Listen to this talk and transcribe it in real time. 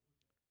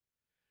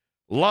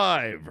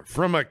Live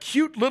from a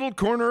cute little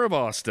corner of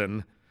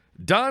Austin,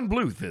 Don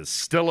Bluth is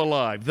still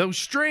alive, though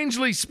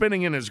strangely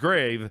spinning in his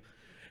grave.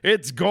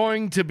 It's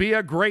going to be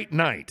a great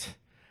night.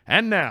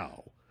 And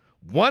now,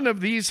 one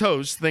of these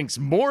hosts thinks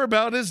more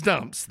about his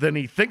dumps than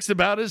he thinks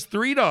about his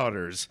three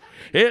daughters.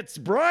 It's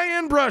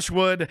Brian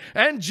Brushwood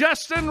and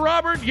Justin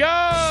Robert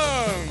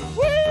Young.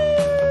 Woo!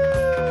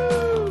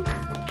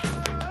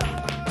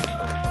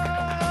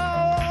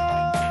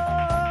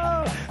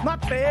 My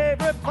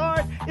favorite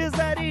part is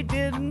that he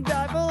didn't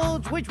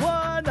divulge which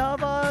one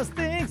of us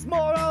thinks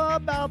more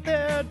about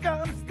their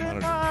dumps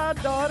than our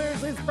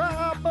daughters. It's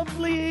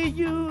probably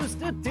you,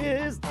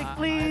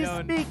 statistically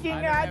speaking.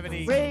 I'd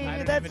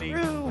say that's true.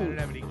 I don't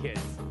have any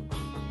kids.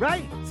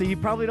 Right? So you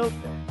probably don't.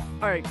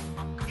 All right.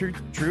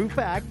 True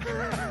fact.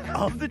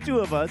 Of the two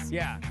of us,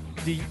 Yeah.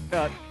 do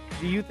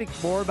you think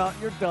more about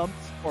your dumps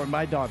or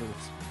my daughters?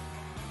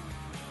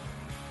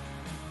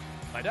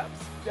 My dumps.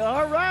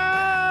 All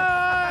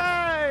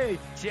right.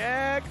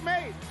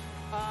 Checkmate.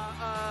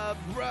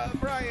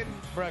 Brian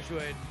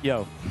Brushwood.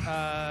 Yo.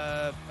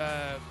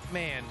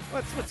 Man,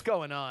 what's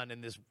going on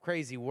in this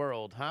crazy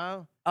world,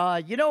 huh?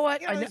 You know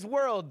what? This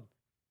world.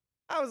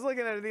 I was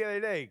looking at it the other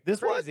day. This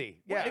crazy.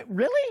 What? Yeah.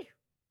 Really?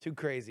 Too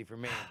crazy for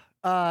me.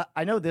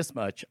 I know this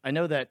much. I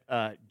know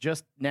that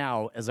just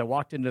now, as I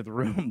walked into the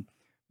room,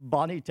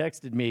 Bonnie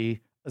texted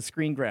me a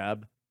screen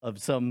grab of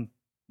some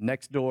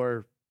next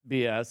door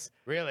BS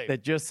Really?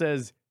 that just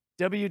says,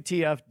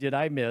 WTF did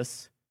I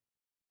miss?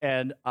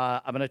 And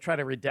I'm going to try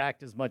to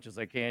redact as much as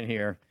I can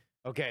here.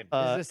 Okay.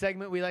 This is a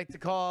segment we like to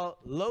call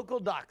local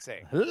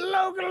doxing.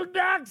 Local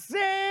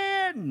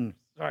doxing!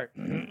 Sorry.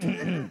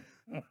 No,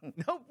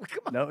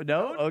 come on.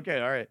 No? Okay,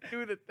 all right.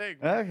 Do the thing.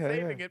 Okay, We're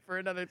saving yeah. it for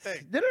another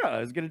thing. No, I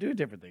was going to do a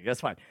different thing.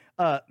 That's fine.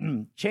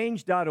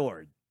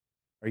 Change.org.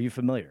 Are you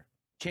familiar?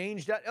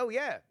 Change. Oh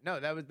yeah. No,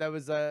 that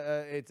was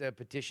it's a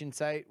petition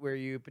site where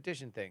you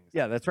petition things.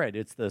 Yeah, that's right.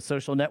 It's the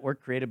social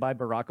network created by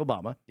Barack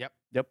Obama. Yep.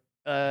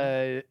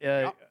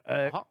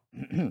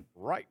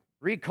 Right.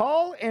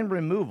 Recall and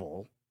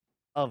removal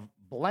of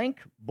blank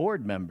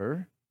board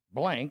member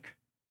blank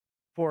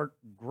for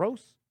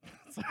gross.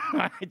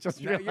 I just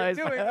No, you're realized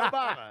doing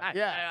Obama.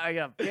 Yeah. I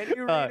am. Can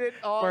you read it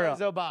all for, as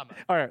Obama?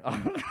 All right.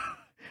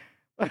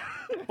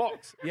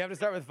 Folks. You have to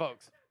start with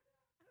folks.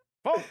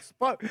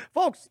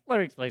 Folks, let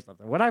me explain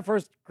something. When I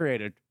first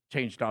created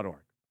change.org,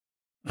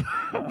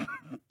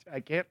 I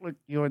can't look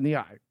you in the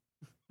eye.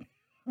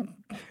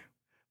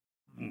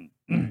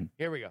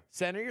 Here we go.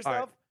 Center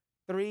yourself.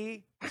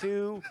 3,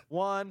 2,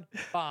 1,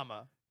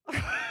 Obama. All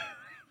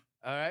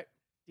right.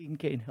 Dean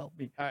Cain, help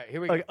me. All right.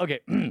 Here we go. Okay.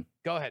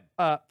 Go ahead.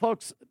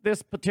 Folks, this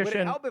Would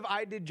petition. it help if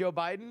I did Joe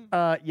Biden?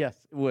 Yes,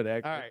 it would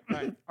actually. All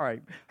right. All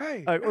right.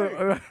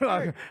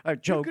 Hey,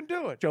 Joe, you can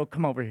do it. Joe,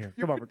 come over here.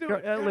 You Come can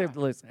over. do it.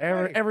 Listen.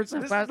 Hey, Ever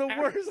since this last, is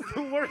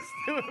the worst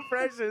two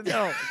impressions.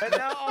 No. And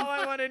now all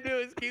I want to do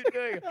is keep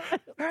doing it.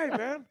 Hey,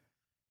 man.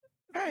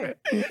 Hey.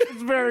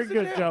 It's very the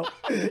good, deal?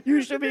 Joe.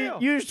 You should the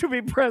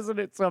be deal?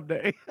 president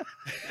someday.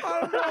 I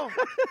don't know.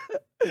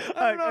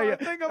 I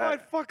think I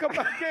might fuck up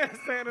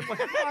Afghanistan in like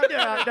 5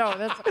 Yeah, no,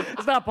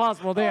 it's not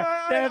possible. They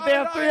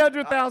have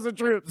 300,000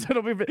 troops.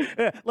 It'll be.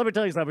 Let me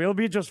tell you something. It'll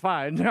be just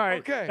fine. All right.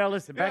 Okay. Now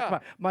listen. Back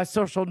to my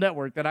social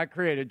network that I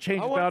created, I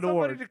want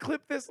somebody change.org. to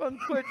clip this on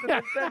Twitch and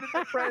then send it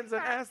to friends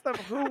and ask them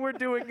who we're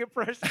doing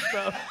impressions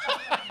of.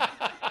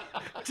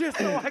 Just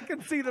so I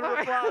can see the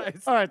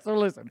replies. All right, so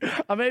listen.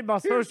 I made my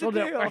Here's social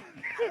the network,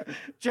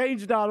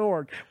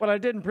 change.org. What I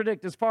didn't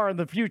predict as far in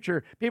the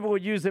future, people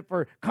would use it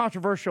for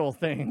controversial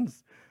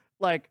things.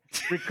 Like,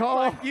 recall.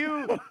 Like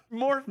you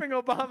morphing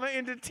Obama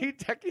into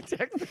T-Techie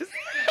Texas.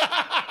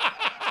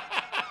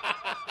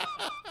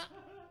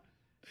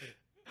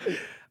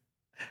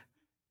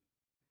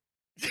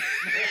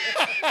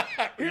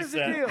 Here's the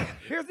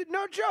deal.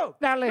 No joke.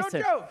 Now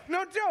listen.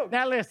 No joke.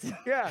 Now listen.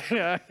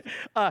 Yeah.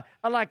 I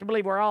like to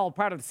believe we're all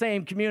part of the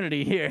same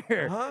community here,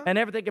 and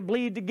everything can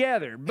bleed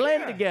together,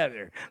 blend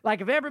together.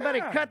 Like if everybody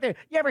cut their,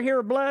 you ever hear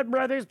of blood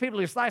brothers? People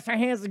who slice their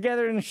hands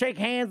together and shake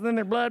hands, and then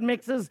their blood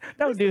mixes.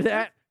 Don't do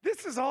that.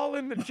 This is all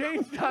in the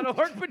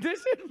change.org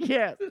petition?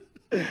 Yes.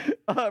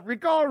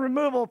 Recall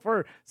removal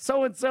for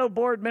so-and-so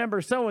board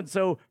member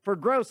so-and-so for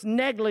gross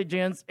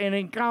negligence and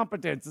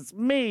incompetence. It's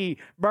me,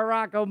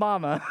 Barack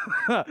Obama.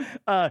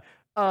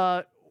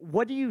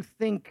 What do you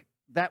think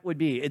that would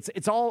be?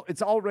 It's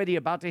already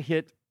about to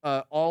hit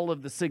all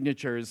of the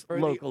signatures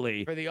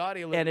locally. For the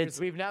audio And listeners,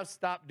 we've now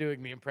stopped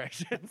doing the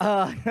impressions.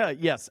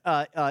 Yes.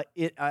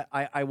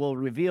 I will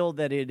reveal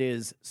that it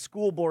is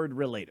school board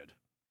related.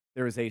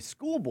 There is a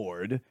school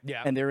board,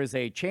 and there is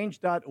a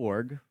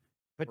change.org,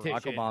 petition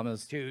Barack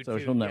Obama's to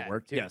social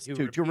network, to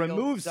to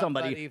remove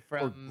somebody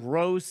for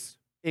gross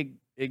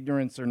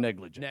ignorance or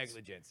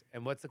negligence.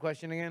 And what's the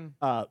question again?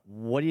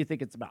 What do you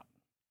think it's about?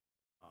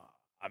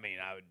 I mean,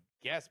 I would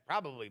guess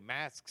probably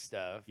mask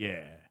stuff.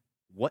 Yeah.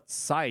 What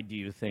side do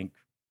you think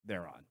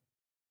they're on?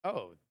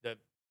 Oh, the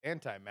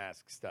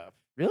anti-mask stuff.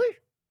 Really?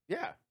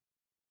 Yeah.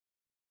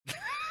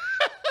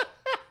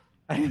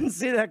 I didn't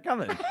see that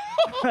coming.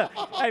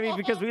 I mean,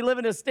 because we live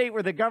in a state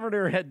where the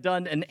governor had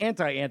done an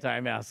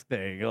anti-mask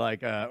thing,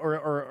 like,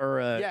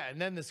 Yeah,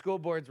 and then the school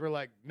boards were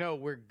like, no,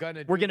 we're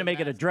gonna make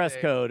it a dress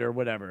code or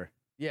whatever.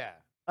 Yeah.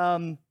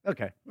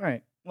 Okay, all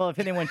right. Well, if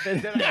anyone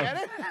Did I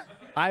get it?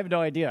 I have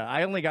no idea.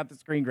 I only got the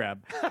screen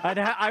grab.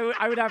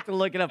 I would have to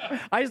look it up.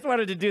 I just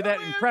wanted to do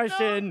that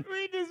impression.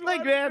 We just Like,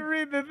 wanted man, to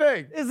read the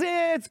thing.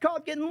 It's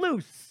called getting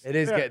loose. It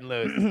is getting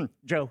loose.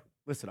 Joe,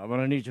 listen, I'm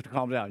gonna need you to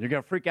calm down. You're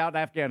gonna freak out in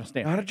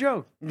Afghanistan. Not a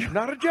joke.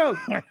 Not a joke.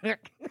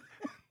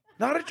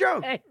 Not a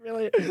joke. Hey,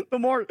 really? The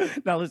more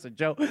now, listen,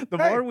 Joe. The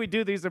more we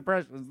do these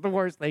impressions, the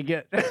worse they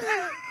get.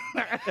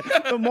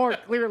 The more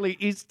clearly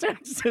East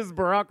Texas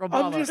Barack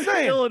Obama, just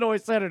saying. Illinois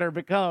senator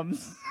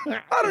becomes.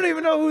 I don't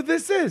even know who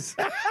this is.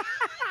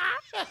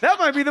 That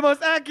might be the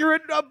most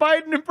accurate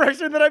Biden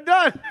impression that I've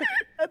done.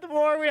 And the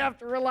more we have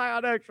to rely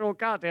on actual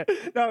content.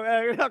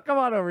 No, come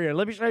on over here.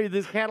 Let me show you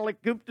this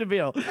Cadillac Coupe de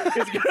Ville.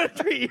 It's gonna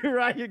treat you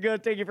right. You're gonna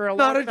take you for a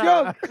Not long a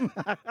time. joke.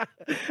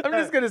 I'm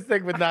just gonna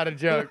stick with not a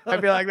joke.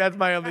 I feel like that's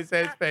my only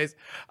safe space.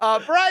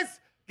 Bryce,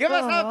 give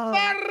us a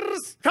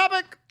first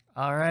topic.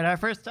 All right, our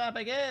first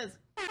topic is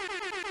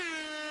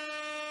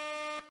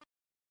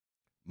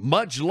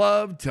Much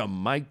love to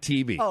Mike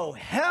TV. Oh,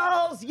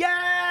 hells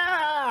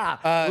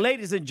yeah!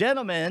 Ladies and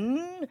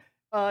gentlemen.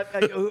 Sorry.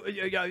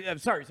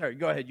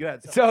 Go ahead. You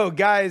had something. So,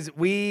 guys,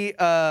 we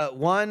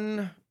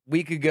 1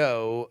 week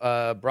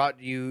ago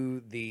brought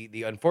you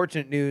the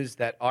unfortunate news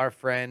that our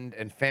friend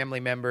and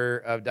family member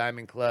of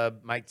Diamond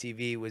Club, Mike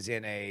TV, was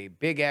in a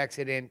big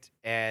accident,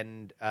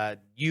 and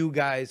you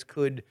guys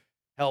could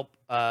help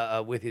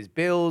with his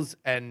bills.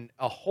 And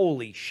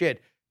holy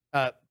shit,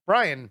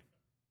 Brian,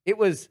 it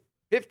was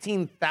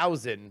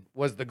 15,000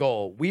 was the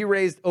goal. We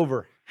raised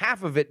over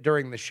half of it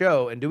during the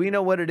show, and do we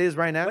know what it is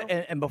right now?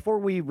 And before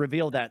we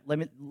reveal that,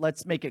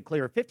 let's make it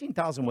clear.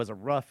 15,000 was a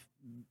rough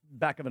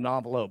back of an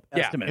envelope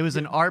estimate. it was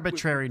an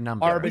arbitrary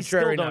number. We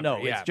still don't know.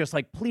 Yeah. It's just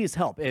like, please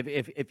help.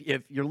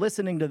 If you're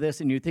listening to this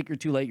and you think you're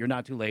too late, you're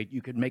not too late.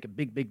 You could make a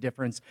big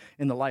difference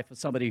in the life of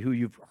somebody who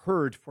you've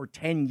heard for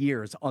 10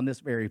 years on this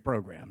very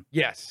program.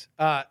 Yes.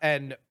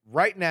 And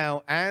right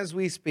now, as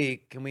we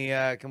speak, can we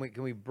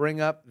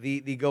bring up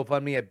the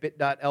GoFundMe at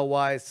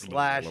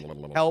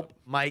bit.ly/help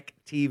Mike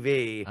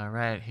TV? All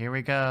right, here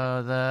we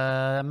go.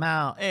 The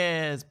amount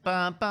is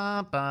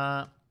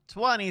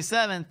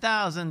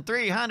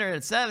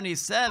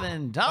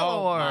 $27,377.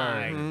 Oh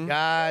my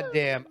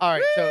goddamn! All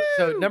right,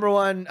 so number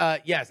one,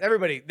 yes,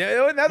 everybody.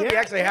 Now that we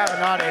actually have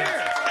an audience.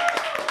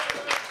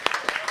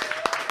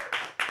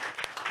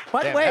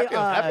 By the Damn, way,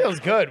 that feels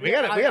good. We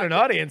got an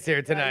audience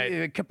here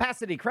tonight.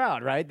 Capacity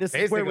crowd, right? This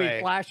is where we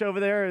Basically. flash over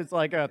there. It's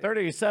like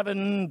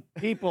 37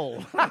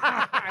 people.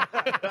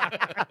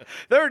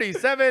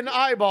 37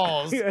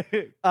 eyeballs.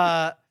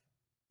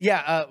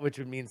 Which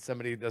would mean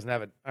somebody doesn't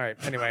have it. All right.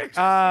 Anyway,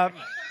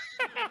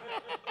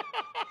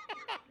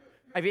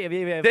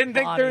 didn't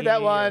think through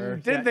that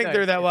one. Didn't think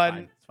through that one.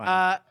 It's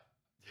fine.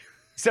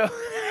 So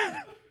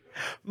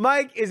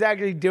Mike is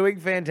actually doing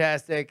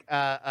fantastic.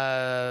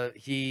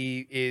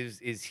 He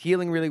is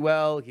healing really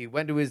well. He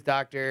went to his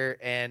doctor,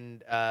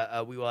 and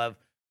we will have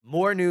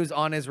more news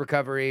on his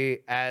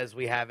recovery as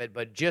we have it.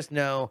 But just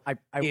know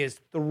he is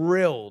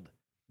thrilled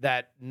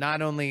that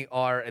not only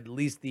are at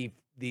least the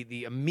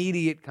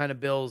immediate kind of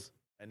bills,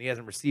 and he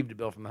hasn't received a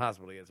bill from the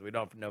hospital yet, so we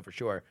don't know for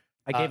sure.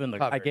 I gave him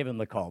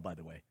the call, by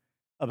the way,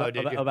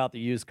 about the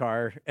used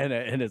car, and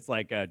it's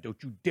like, don't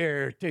you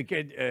dare take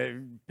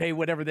it, pay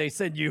whatever they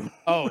send you.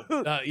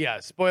 Yeah.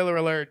 Spoiler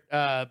alert.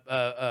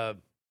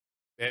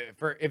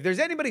 If there's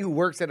anybody who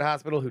works at a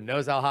hospital who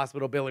knows how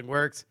hospital billing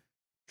works,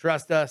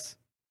 trust us.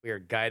 We are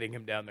guiding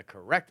him down the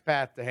correct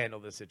path to handle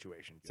this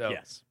situation. So,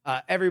 yes.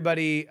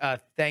 Everybody,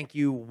 thank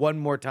you one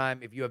more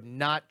time. If you have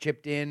not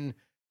chipped in,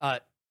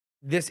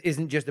 this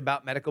isn't just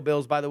about medical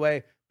bills, by the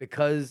way.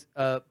 Because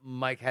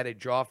Mike had a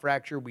jaw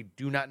fracture, we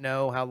do not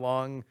know how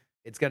long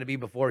it's going to be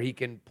before he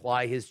can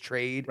ply his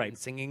trade in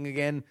singing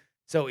again.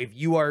 So if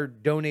you are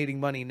donating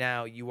money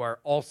now, you are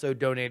also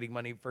donating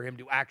money for him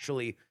to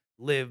actually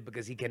live,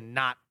 because he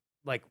cannot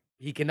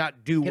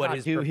do what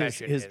his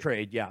profession his is.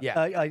 trade. Yeah.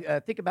 I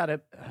think about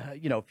it.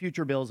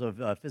 Future bills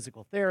of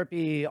physical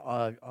therapy,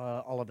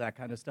 all of that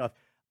kind of stuff.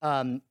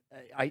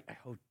 I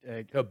hope.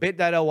 So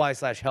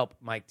bit.ly/help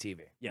Mike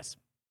TV. Yes.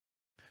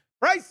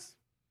 Bryce.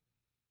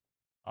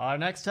 Our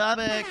next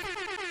topic.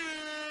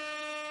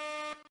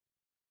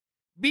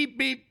 Beep,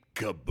 beep,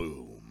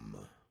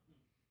 kaboom.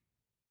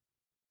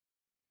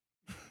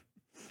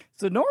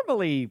 So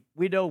normally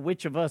we know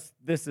which of us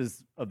this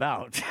is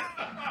about.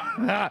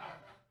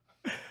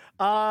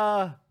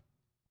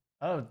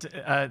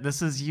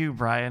 This is you,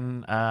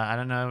 Brian. I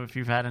don't know if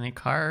you've had any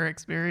car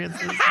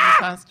experiences in the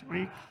past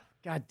week.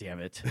 God damn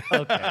it.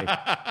 Okay.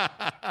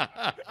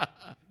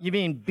 You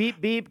mean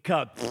beep, beep,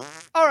 cup.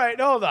 All right,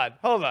 hold on.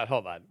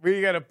 We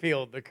got to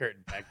peel the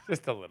curtain back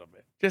just a little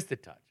bit, just a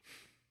touch.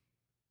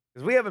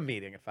 Because we have a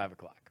meeting at 5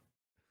 o'clock.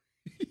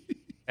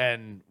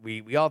 and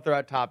we all throw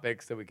out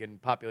topics so we can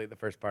populate the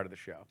first part of the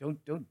show.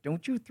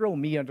 Don't you throw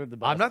me under the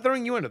bus. I'm not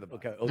throwing you under the bus.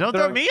 Okay. Don't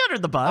throw me under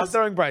the I'm bus.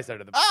 throwing Bryce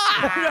under the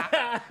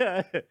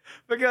bus.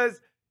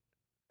 Because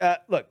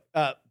look,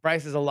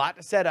 Bryce has a lot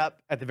to set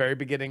up at the very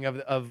beginning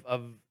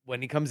of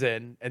when he comes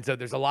in, and so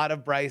there's a lot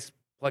of Bryce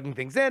plugging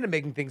things in and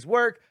making things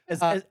work.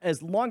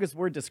 As long as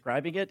we're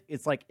describing it,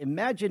 it's like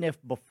imagine if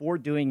before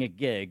doing a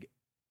gig,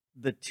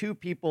 the two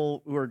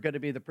people who are going to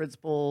be the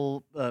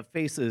principal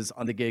faces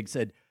on the gig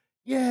said,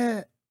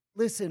 "Yeah,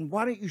 listen,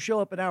 why don't you show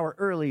up an hour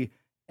early,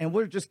 and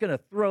we're just going to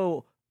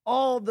throw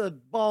all the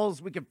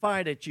balls we can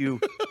find at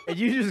you, and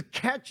you just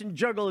catch and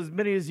juggle as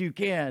many as you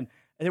can, and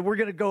then we're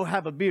going to go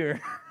have a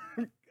beer."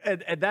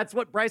 And that's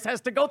what Bryce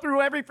has to go through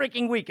every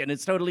freaking week, and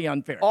it's totally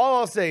unfair. All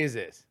I'll say is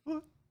this.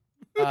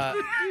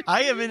 I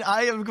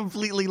am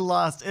completely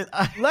lost.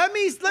 Let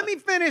me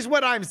finish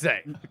what I'm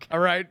saying. Okay. All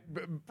right,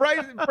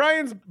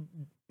 Brian's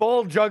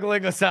ball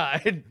juggling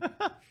aside,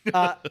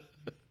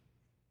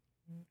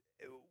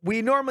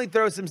 we normally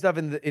throw some stuff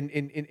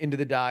into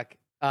the doc,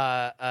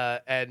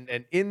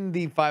 and in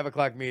the 5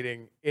 o'clock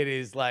meeting, it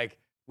is like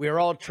we're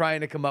all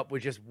trying to come up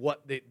with just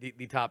what the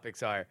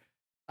topics are.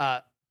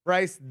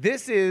 Bryce,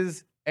 this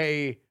is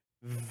a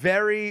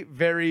very,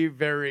 very,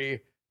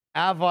 very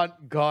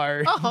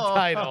avant-garde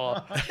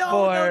title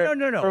No.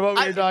 for what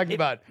we were talking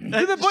about.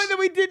 To the point that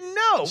we didn't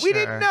know. Sure. We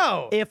didn't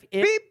know. If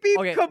Beep, beep,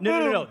 okay, kaboom.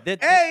 no.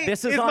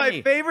 This is on my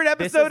me. favorite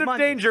This episode is of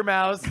Monday. Danger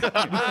Mouse.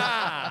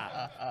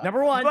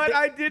 Number one, But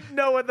I didn't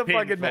know what the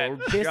fuck it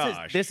meant.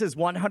 This is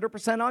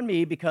 100% on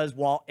me because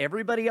while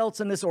everybody else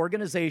in this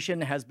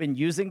organization has been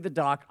using the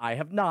doc, I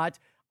have not.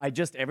 I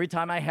just, every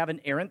time I have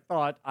an errant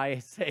thought, I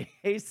say,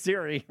 "Hey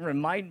Siri,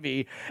 remind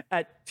me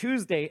at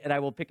Tuesday," and I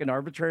will pick an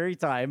arbitrary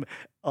time,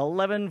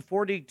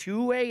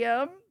 11:42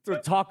 a.m. to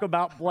talk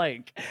about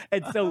blank.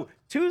 And so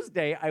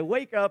Tuesday, I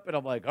wake up and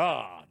I'm like,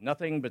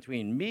 nothing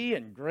between me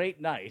and great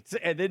night.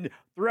 And then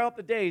throughout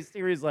the day,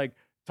 Siri's like,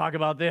 talk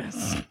about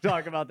this,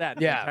 talk about that,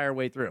 the entire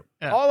way through.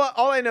 Yeah.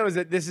 All I know is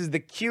that this is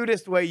the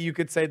cutest way you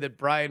could say that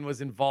Brian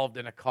was involved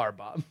in a car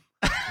bomb.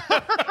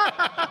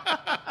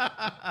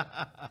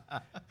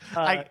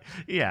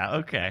 Yeah,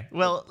 okay.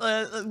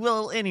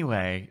 Well,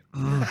 anyway.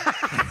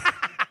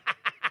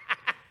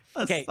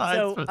 Okay, Aside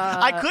so, from-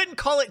 I couldn't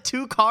call it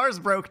 2 cars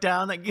broke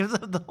down. That gives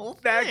up the whole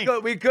thing.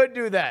 We could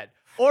do that.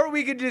 Or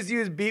we could just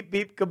use beep,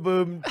 beep,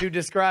 kaboom to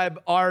describe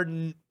our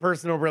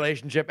personal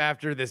relationship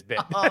after this bit.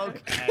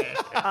 Okay.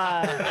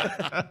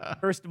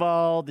 First of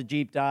all, the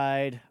Jeep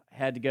died.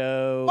 Had to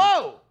go.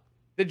 Whoa!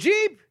 The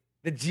Jeep?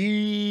 The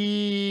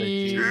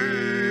Jeep.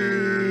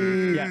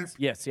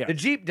 Yes. The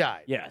Jeep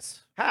died.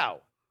 Yes.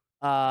 How?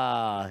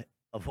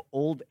 Of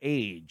old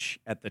age,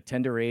 at the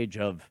tender age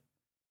of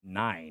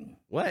 9.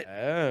 What?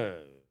 Oh.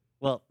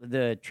 Well,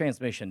 the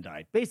transmission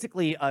died.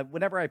 Basically,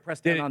 whenever I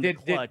pressed down on the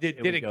clutch,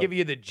 did it give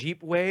you the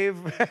Jeep wave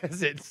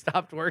as it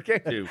stopped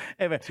working? Two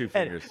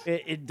fingers.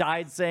 It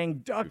died saying,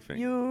 "Duck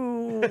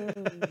you."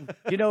 Do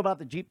you know about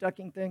the Jeep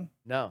ducking thing?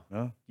 No.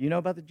 No. Do you know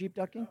about the Jeep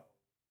ducking?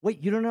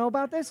 Wait, you don't know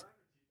about this?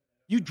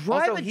 You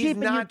drive Also, a Jeep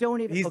and you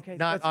don't even. He's okay,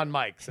 not on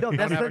mic, so No, don't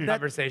that's, have a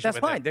conversation that's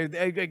with fine. him.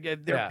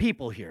 There are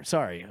people here.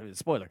 Sorry,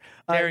 spoiler.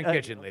 Darren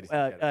Kitchen, ladies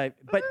and gentlemen.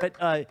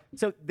 But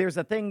so there's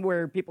a thing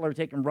where people are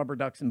taking rubber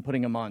ducks and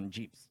putting them on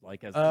Jeeps,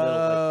 like as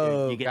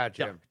you get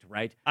gotcha. ducked,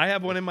 right? I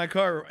have one in my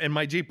car, in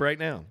my Jeep right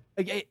now.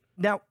 Okay,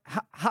 now,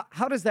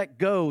 how does that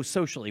go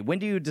socially? When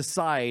do you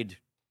decide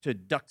to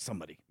duck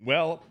somebody?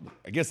 Well,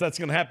 I guess that's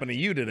going to happen to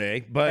you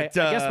today. But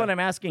I guess what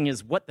I'm asking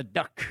is what the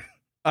duck.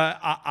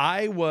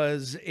 I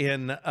was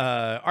in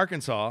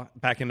Arkansas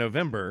back in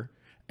November,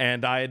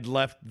 and I had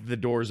left the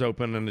doors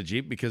open in the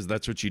Jeep because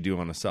that's what you do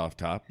on a soft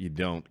top. You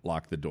don't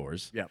lock the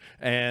doors. Yep.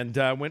 And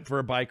went for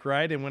a bike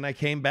ride, and when I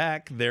came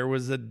back, there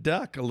was a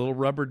duck, a little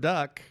rubber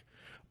duck,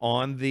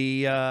 on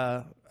the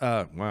wow,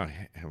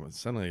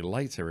 suddenly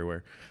lights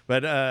everywhere.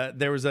 But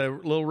there was a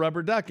little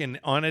rubber duck, and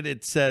on it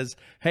it says,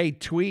 "Hey,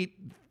 tweet.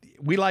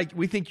 We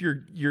think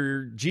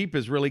your Jeep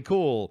is really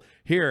cool.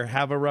 Here,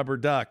 have a rubber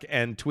duck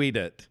and tweet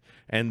it,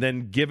 and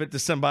then give it to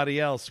somebody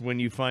else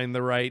when you find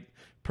the right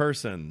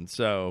person."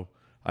 So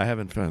I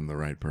haven't found the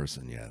right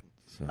person yet.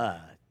 So.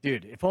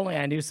 Dude, if only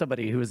I knew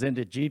somebody who was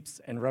into Jeeps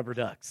and rubber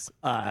ducks.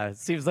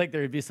 Seems like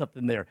there would be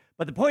something there.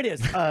 But the point is,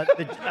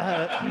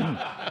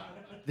 the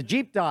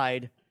Jeep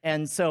died,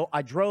 and so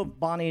I drove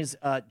Bonnie's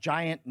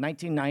giant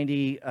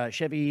 1990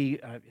 Chevy.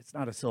 It's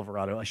not a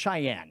Silverado, a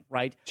Cheyenne,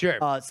 right? Sure.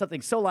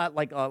 Something so loud,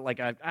 like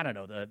I don't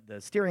know, the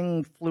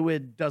steering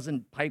fluid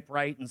doesn't pipe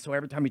right, and so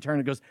every time you turn,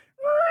 it goes.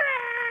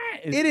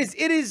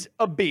 It is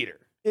a beater.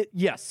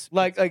 Yes.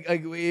 Like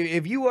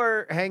if you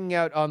are hanging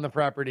out on the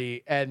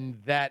property and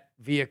that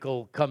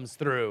vehicle comes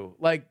through,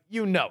 like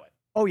you know it.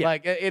 Oh yeah.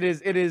 Like it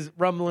is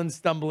rumbling,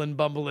 stumbling,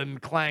 bumbling,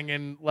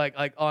 clanging like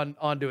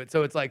onto it.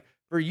 So it's like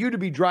for you to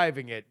be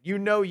driving it, you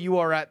know you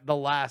are at the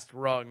last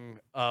rung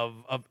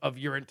of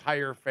your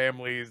entire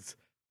family's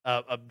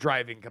of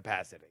driving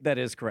capacity. That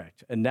is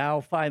correct. And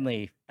now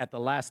finally, at the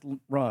last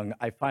rung,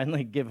 I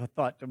finally give a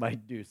thought to my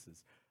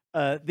deuces.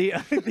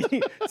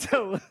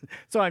 So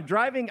I'm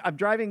driving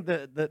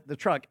the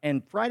truck,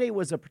 and Friday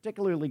was a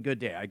particularly good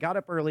day. I got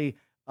up early.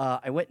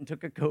 I went and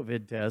took a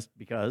COVID test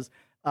because,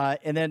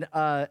 and then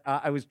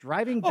I was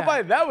driving back. Oh,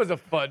 my, that was a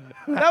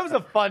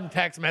fun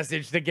text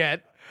message to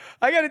get.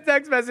 I got a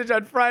text message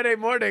on Friday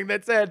morning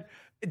that said,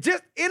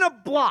 just in a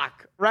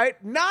block,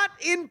 right? Not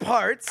in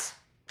parts,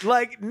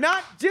 like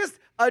not just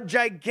a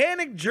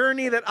gigantic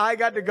journey that I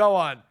got to go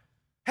on.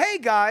 Hey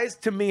guys,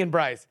 to me and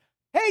Bryce.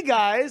 Hey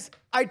guys,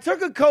 I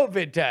took a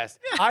COVID test.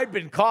 I'd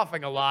been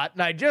coughing a lot,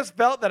 and I just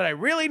felt that I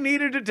really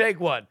needed to take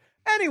one.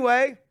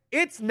 Anyway,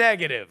 it's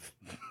negative.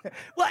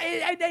 Well,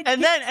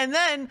 And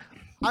then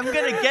I'm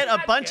gonna get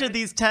a bunch of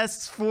these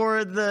tests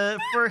for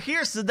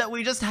here so that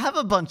we just have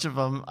a bunch of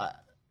them.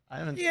 I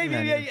haven't seen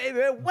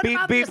any. What Beep,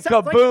 about beep, this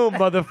sounds like- kaboom,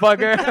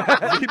 motherfucker.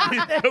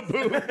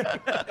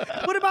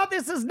 What about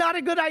this is not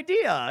a good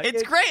idea?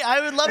 It's great. I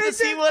would love to It's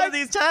see just one like- of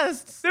these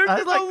tests. There's I'd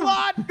just like a to-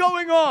 lot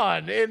going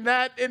on in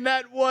that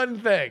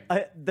one thing.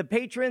 The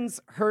patrons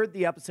heard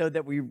the episode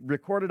that we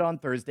recorded on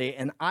Thursday,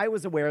 and I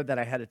was aware that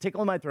I had a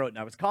tickle in my throat and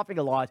I was coughing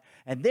a lot.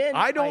 And then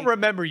I don't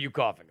remember you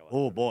coughing a lot.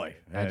 Oh boy,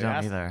 I don't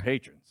ask the either.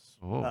 Patrons.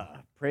 Oh.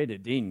 Pray to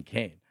Dean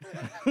Cain.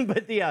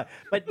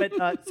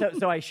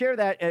 So I share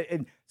that.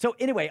 And so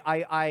anyway,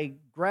 I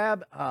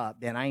grab.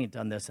 Man, I ain't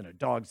done this in a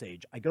dog's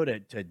age. I go to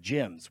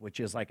Jim's, which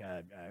is like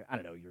I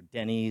don't know, your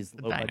Denny's,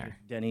 low budget diner.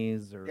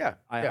 Denny's or Yeah,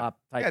 IHOP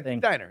type thing.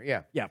 Diner,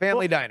 yeah. Yeah,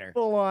 Family full- diner.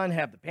 Full on,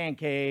 have the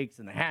pancakes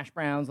and the hash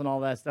browns and all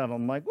that stuff.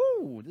 I'm like,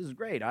 woo, this is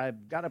great. I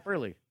got up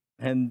early.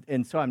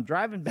 And so I'm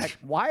driving back.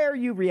 Why are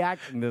you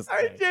reacting this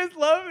I way? just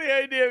love the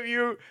idea of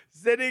you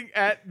sitting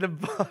at the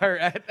bar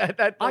at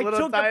the I little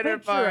took a diner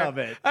picture bar. of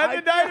it. At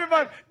the diner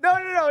bar. No,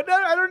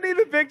 I don't need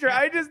the picture.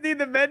 I just need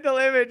the mental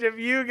image of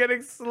you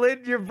getting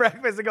slid your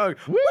breakfast and going,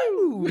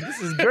 woo,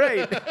 this is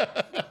great.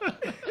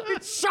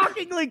 It's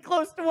shockingly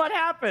close to what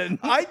happened.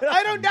 I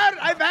don't doubt it.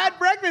 I've had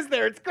breakfast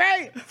there. It's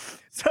great.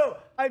 So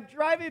I'm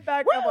driving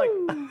back. I'm like,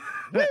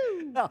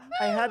 no,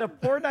 I had a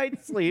poor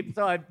night's sleep.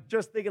 So I'm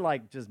just thinking,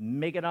 like, just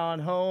make it on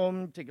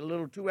home, take a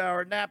little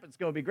 2-hour nap. It's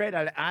going to be great.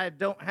 I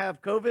don't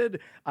have COVID.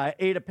 I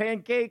ate a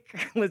pancake.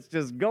 Let's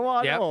just go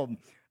on Yep. home.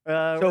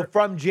 So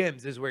from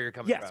Jim's is where you're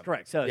coming from. yes,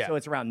 correct. So Yeah. so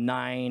it's around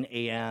 9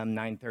 a.m.,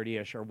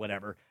 9:30ish or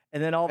whatever.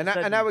 And then all of And a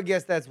sudden, I would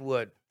guess that's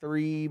what,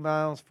 3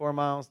 miles, 4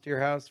 miles to your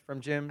house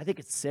from Jim's? I think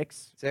it's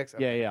 6. 6?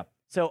 Yeah.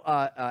 So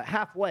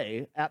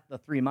halfway at the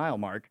 3-mile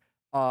mark,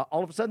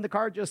 all of a sudden the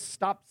car just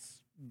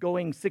stops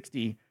going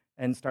 60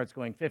 and starts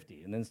going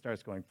 50, and then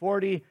starts going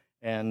 40,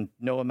 and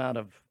no amount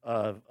of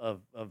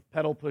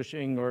pedal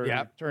pushing or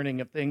Yep.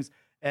 turning of things.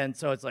 And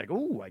so it's like,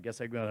 ooh, I guess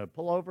I'm gonna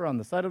pull over on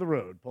the side of the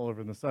road.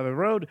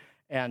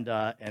 And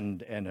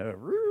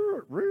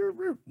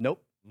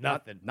nope,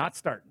 Nothing. not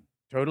starting.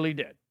 Totally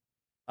dead.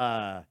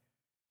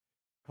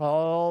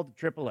 Called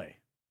AAA.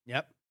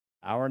 Yep.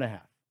 Hour and a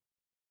half.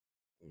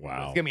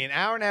 Wow. It's gonna be an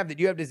hour and a half that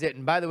you have to sit.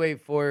 And by the way,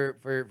 for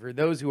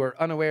those who are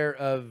unaware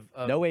of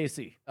No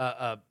AC.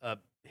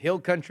 Hill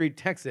Country,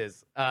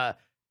 Texas,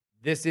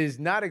 this is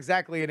not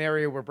exactly an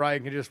area where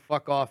Brian can just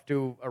fuck off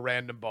to a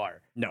random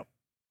bar. No.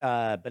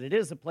 But it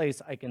is a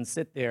place I can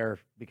sit there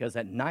because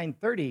at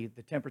 9:30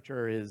 the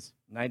temperature is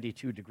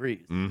 92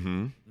 degrees.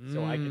 Mm-hmm.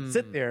 So I can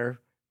sit there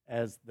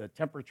as the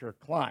temperature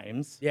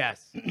climbs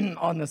Yes.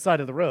 on the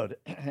side of the road,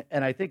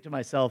 and I think to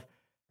myself,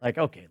 like,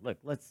 okay, look,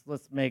 let's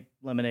make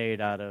lemonade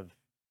out of.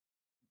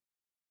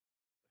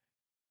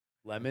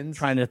 Lemons.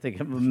 Trying to think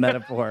of a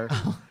metaphor.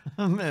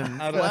 Lemons.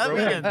 Out of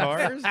broken Lemons.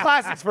 cars?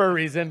 Classics for a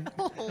reason.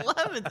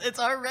 Lemons. It's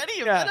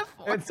already a Yeah,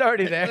 metaphor. it's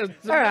already there. All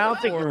right, I'll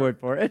take your word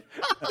for it.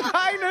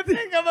 Trying to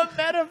think of a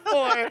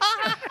metaphor.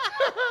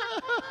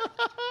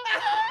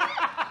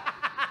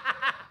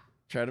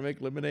 Try to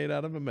make lemonade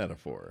out of a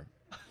metaphor.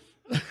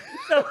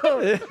 So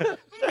I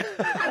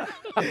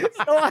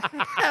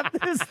have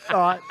this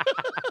thought.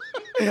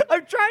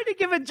 I'm trying to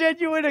give a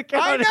genuine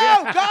account. I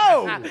here. know.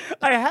 Go.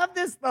 I have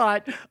this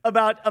thought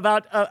about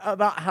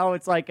how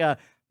it's like,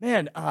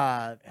 man,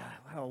 well,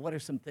 what are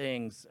some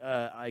things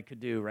I could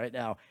do right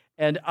now?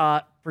 And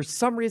for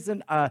some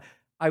reason, I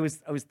was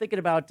thinking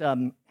about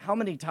how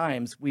many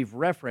times we've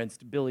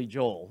referenced Billy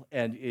Joel,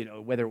 and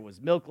whether it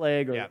was Milk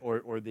Leg or Yeah.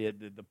 or the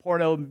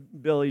porno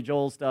Billy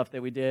Joel stuff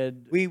that we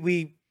did.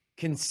 We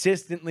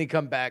consistently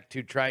come back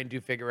to trying to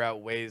figure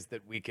out ways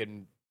that we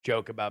can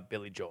joke about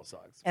Billy Joel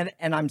songs. And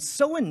I'm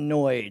so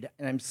annoyed,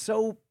 and I'm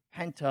so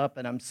pent up,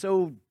 and I'm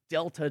so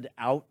delta'd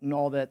out and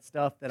all that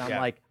stuff that I'm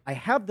Yeah. like, I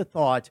have the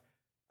thought,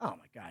 oh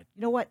my God,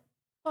 you know what?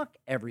 Fuck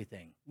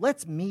everything.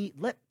 Let me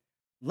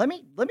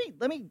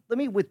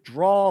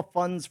withdraw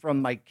funds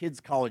from my kids'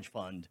 college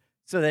fund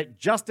so that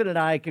Justin and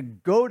I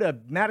could go to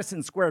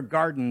Madison Square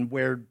Garden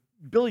where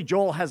Billy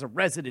Joel has a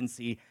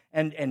residency,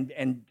 and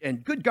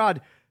good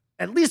God,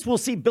 at least we'll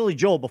see Billy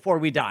Joel before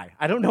we die.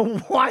 I don't know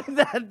why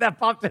that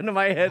popped into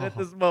my head at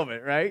this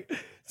moment, right?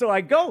 So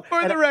I go.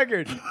 For the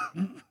record,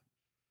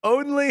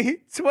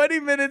 only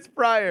 20 minutes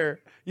prior,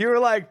 you were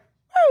like,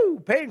 woo,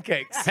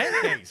 pancakes.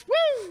 Pancakes.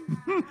 Woo!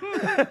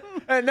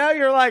 And now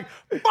you're like,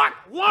 fuck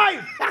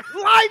life.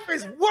 Life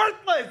is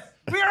worthless.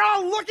 We are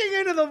all looking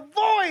into the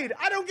void.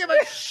 I don't give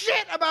a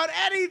shit about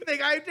anything.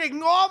 I'm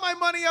taking all my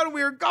money out.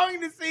 We are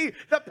going to see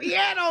the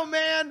Piano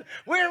Man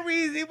where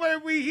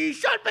he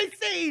should be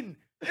seen.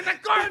 In the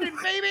garden,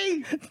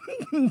 baby.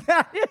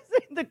 That is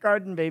in the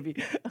garden, baby.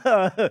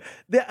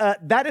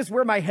 That is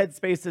where my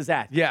headspace is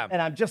at. Yeah.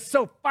 And I'm just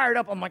so fired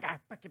up. I'm like,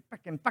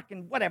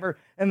 fucking whatever.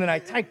 And then I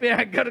type in,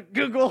 I go to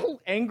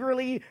Google,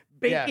 angrily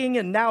baking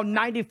and now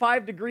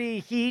 95-degree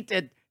heat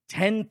at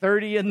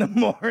 10:30 in the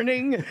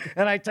morning.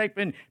 And I type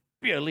in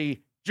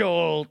Billy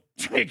Joel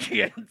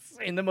tickets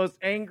in the most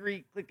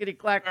angry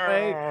clickety-clack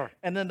way.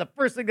 And then the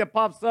first thing that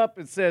pops up,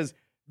 it says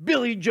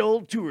Billy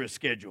Joel tour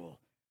schedule.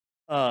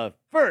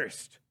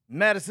 First,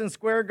 Madison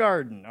Square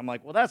Garden. I'm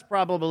like, well, that's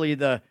probably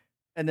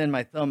and then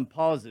my thumb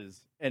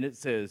pauses and it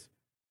says,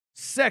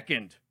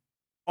 second,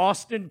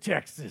 Austin,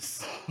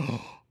 Texas.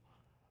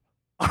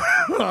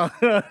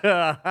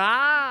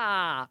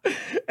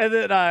 And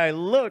then I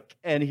look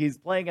and he's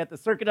playing at the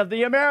Circuit of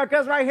the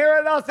Americas right here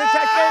in Austin,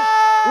 Texas,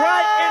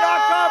 right in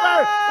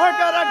October. We're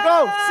gonna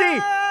go see.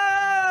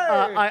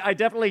 I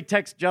definitely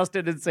text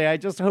Justin and say, I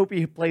just hope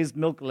he plays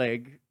Milk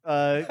Leg.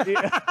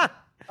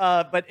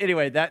 But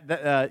anyway, that's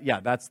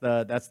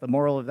the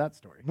moral of that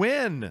story.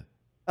 When?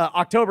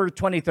 October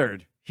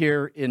 23rd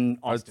here in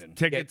Austin.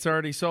 Tickets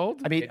already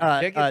sold? I mean,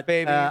 tickets,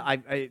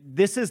 baby.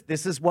 This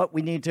is what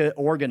we need to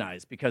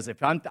organize, because if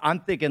I'm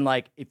thinking,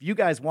 like, if you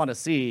guys want to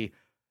see,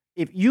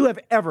 if you have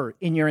ever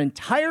in your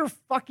entire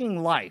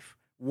fucking life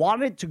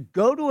wanted to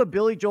go to a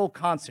Billy Joel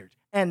concert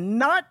and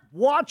not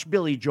watch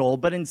Billy Joel,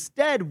 but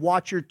instead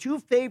watch your two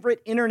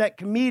favorite internet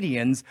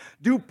comedians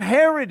do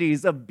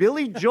parodies of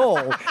Billy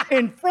Joel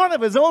in front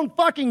of his own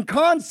fucking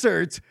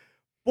concert,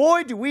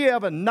 boy, do we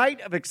have a night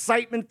of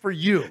excitement for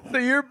you. So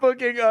you're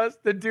booking us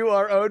to do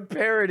our own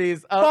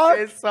parodies of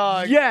his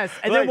song. Yes,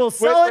 and then we'll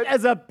sell it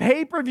as a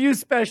pay-per-view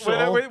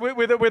special.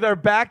 With our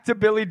back to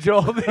Billy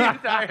Joel the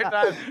entire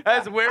time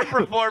as we're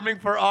performing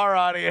for our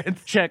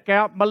audience. Check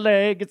out my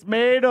leg, it's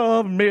made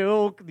of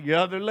milk. The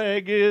other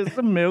leg is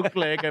a milk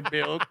leg of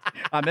milk.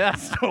 I mean, I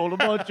stole a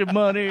bunch of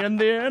money and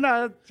then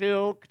I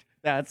tilked.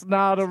 That's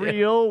not a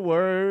real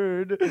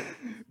word.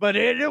 But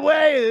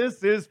anyway,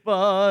 this is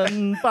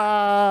fun.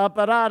 Ba,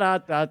 ba, da, da,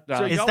 da, da.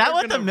 So Is y'all that are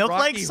what the gonna Milk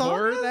Rocky Lake song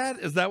Horror is? that?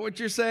 Is that what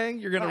you're saying?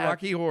 You're going to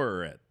Rocky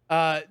Horror it?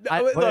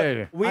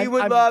 We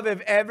would love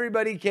if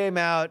everybody came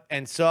out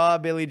and saw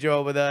Billy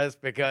Joel with us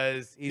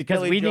because because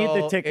Billy we Joel,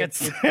 need the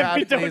tickets. It's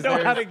we don't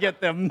know how to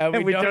get them.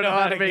 and we don't know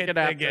how to make it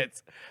happen.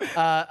 tickets.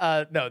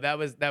 No, that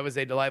was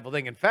a delightful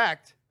thing. In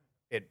fact,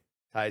 it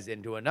ties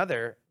into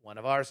another one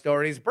of our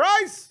stories.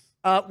 Bryce!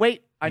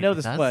 Wait, I know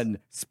this does? one.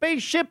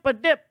 Spaceship a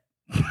dip.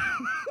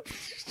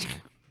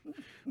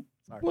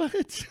 What?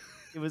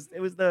 It was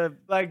the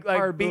Like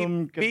car beep,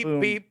 boom, beep,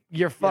 kaboom. beep,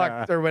 you're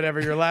fucked, or whatever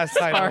your last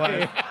title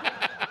was.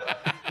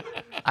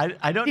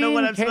 I don't know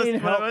what I'm supposed Dean, to.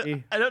 help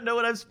me. I don't know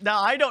what I'm. No,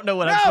 I don't know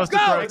what I'm No, supposed go!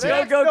 to The protest.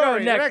 next Go, story,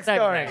 the next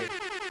story.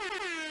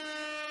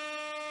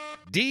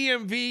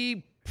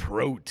 DMV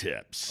pro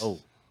tips. Oh,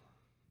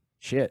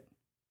 shit.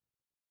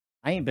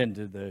 I ain't been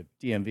to the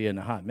DMV in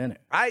a hot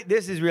minute.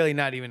 This is really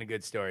not even a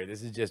good story.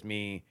 This is just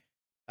me.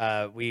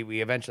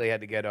 We eventually had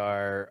to get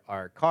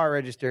our car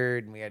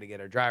registered and we had to get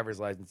our driver's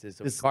licenses.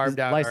 So we carved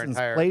out our license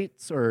entire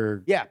plates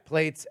or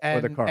plates the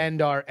and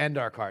car. and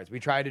our cars. We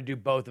tried to do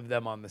both of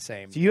them on the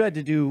same so you had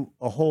to do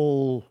a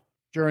whole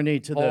journey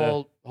to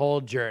the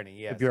whole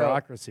journey. Yeah,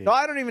 bureaucracy. So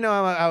I don't even know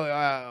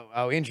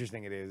how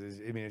interesting it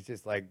is. I mean, it's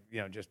just like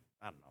just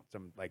I don't know,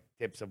 some like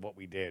tips of what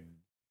we did.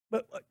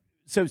 But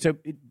I'm sorry.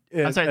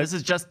 This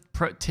is just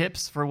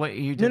tips for what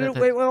you did. No,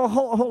 wait. Well,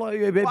 hold on. Well, I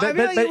mean, But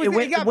it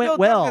went built up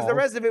well. because the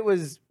rest of it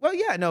was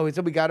no.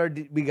 So we got our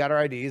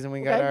IDs and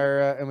we got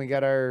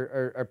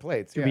our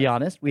plates. To be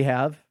honest, we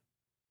have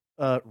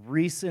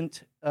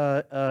recent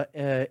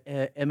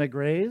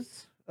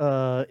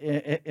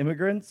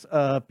immigrants,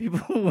 people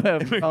who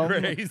have come.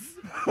 Immigrants.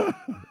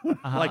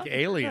 Like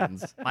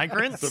aliens.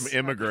 Migrants. Some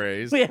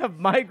immigrants. We have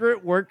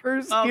migrant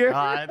workers Oh here.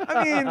 God.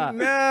 I mean,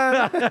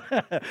 nah.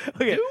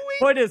 Okay.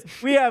 Point is,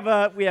 we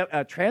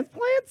have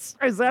transplants.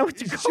 Is that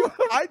what you call them?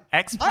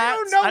 Expats. I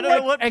don't know I don't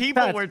know what what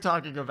people expats- we're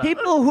talking about.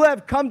 People who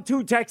have come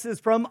to Texas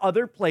from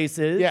other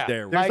places. Yeah,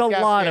 There we There's like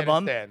a lot of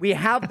them. Afghanistan. We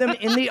have them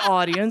in the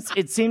audience.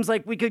 It seems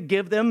like we could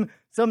give them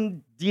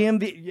some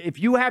DMV. If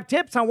you have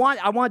tips, I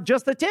want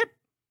just a tip.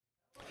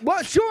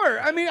 Well,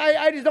 sure. I mean,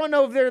 I just don't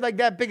know if they're like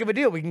that big of a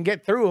deal. We can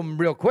get through them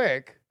real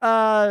quick.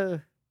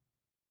 Let's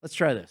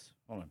try this.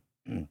 Hold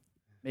on.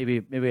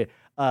 maybe.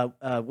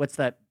 What's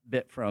that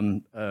bit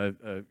from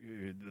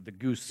the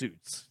Goose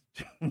Suits?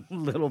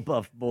 Little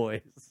buff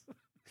boys.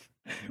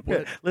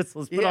 Let's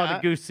put on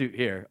a goose suit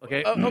here.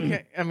 Okay.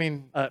 Okay. I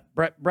mean,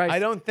 Bryce. I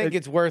don't think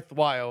it's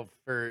worthwhile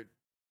for.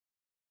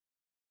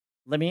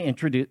 Let me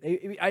introduce.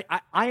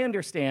 I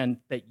understand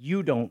that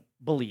you don't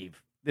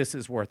believe this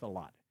is worth a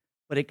lot,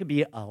 but it could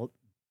be a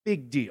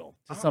big deal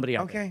to somebody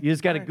out there. You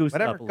just got to goose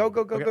it up a Go,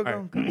 little go, bit. go, Okay, go,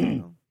 all go, right.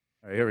 go.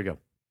 All right, here we go.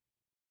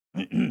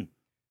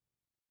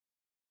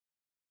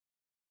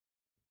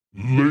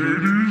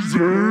 Ladies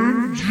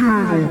and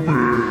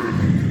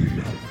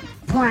gentlemen,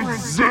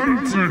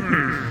 presenting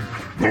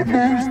the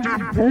most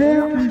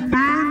important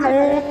thing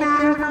on the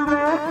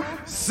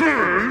internet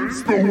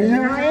since the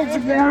world's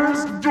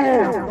worst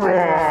dog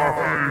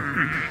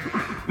ride.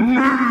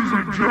 Ladies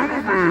and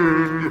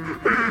gentlemen,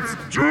 it's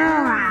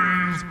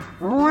Jury's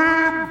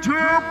Red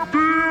Tip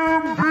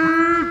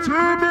DMV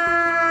Timmy!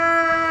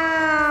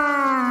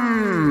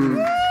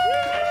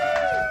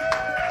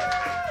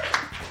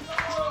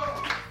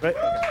 Right?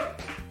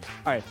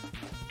 All right.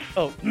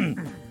 Oh,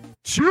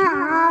 Tip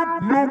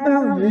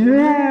number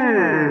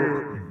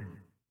one!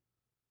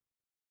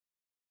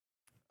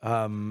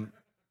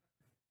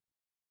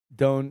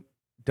 Don't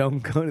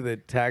go to the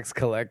tax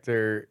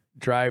collector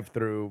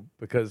drive-through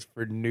because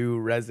for new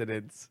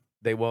residents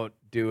they won't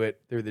do it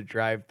through the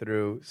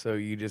drive-through. So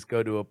you just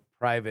go to a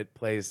private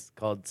place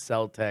called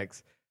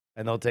Celtex,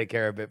 and they'll take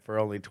care of it for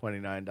only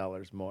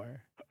 $29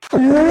 more.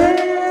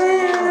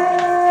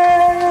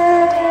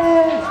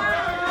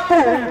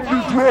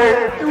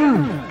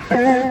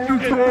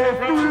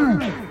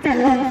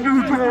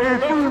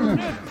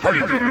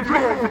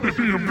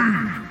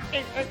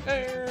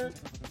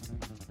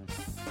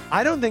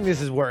 I don't think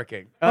this is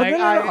working. no,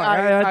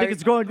 I think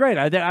it's going great.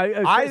 I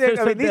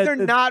mean, these are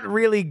not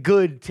really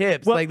good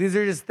tips. Well- Like, these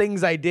are just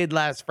things I did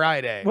last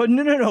Friday. Well,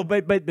 no,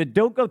 but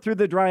don't go through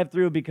the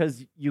drive-through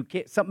because you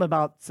can't. Something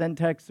about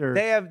Centex or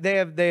They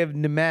have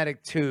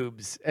pneumatic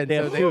tubes, and They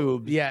so have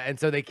tubes. Yeah, and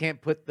so they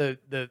can't put the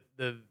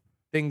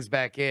things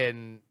back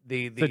in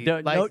the So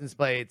don't- license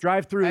plates.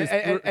 drive-through is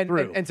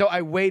through. And so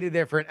I waited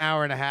there for an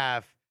hour and a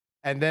half,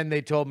 and then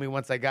they told me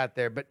once I got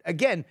there. But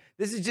again,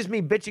 this is just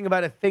me bitching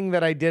about a thing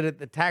that I did at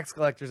the tax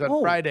collectors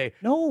on Friday.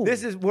 No.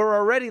 We're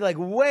already like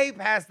way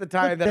past the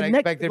time that I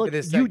expected for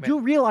this You segment. do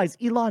realize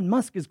Elon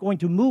Musk is going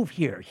to move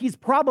here. He's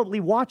probably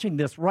watching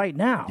this right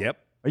now. Yep.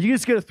 Are you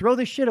just going to throw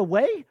this shit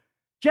away?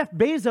 Jeff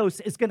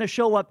Bezos is going to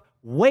show up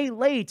way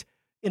late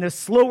in a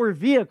slower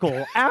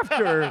vehicle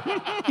after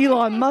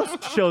Elon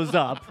Musk shows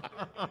up.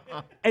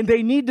 And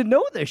they need to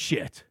know this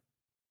shit.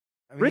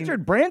 I mean,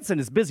 Richard Branson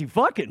is busy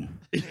fucking.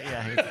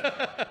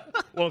 Yeah,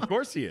 Well, of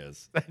course he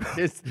is.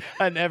 it's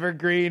an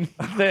evergreen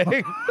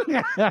thing.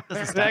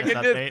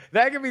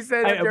 that can be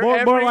said after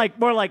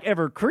more like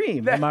ever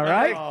cream. Am I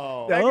right?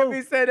 That Oh. can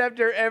be said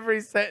after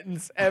every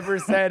sentence ever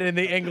said in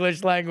the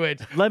English language.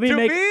 Let me to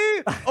make-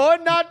 be or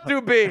not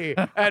to be.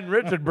 And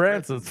Richard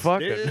Branson's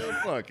fucking. Still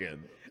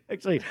fucking.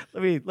 Actually,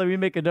 let me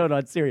make a note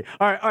on Siri.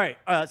 All right.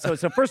 So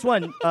first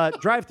one,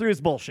 drive-through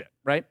is bullshit,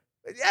 right?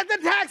 At the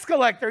tax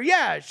collector,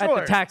 yeah, sure.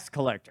 At the tax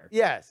collector.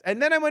 Yes.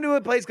 And then I went to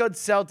a place called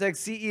Celtex,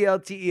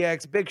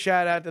 Celtex. Big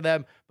shout out to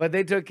them. But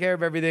they took care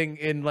of everything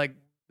in like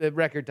the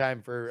record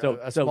time for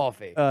a small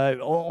fee.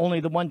 Only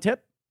the one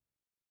tip.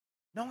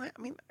 No, I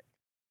mean,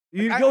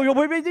 Wait.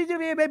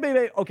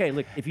 Okay,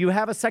 look, if you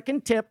have a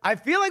second tip, I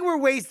feel like we're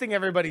wasting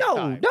everybody's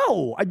time.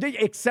 no,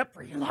 except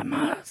for Elon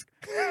Musk.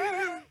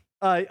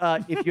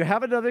 If you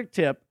have another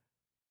tip,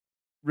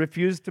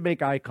 refuse to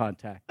make eye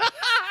contact.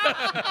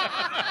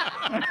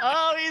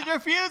 Oh, he's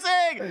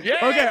refusing. Yeah.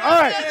 Okay, all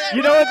right.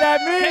 You know what that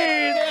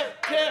means?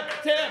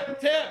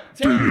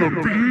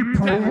 DMV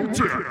Pro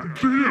Tip.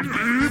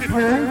 DMV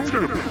Pro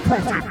Tip. Pro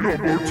Tip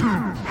number two.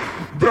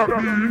 That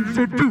means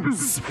a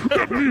deuce.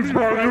 That means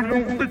Ryan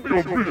will think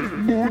of it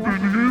more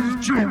than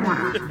his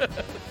children.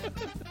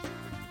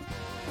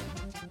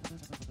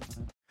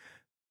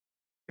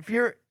 If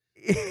you're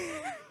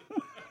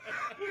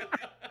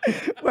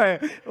Wait,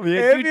 If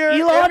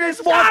you're- Elon if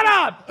is you're- shut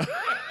up. if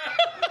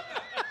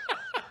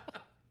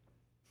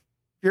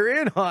you're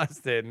in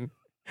Austin,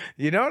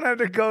 you don't have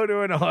to go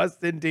to an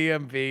Austin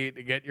DMV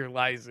to get your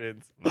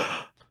license.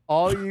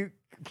 All you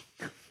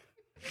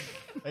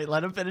Wait,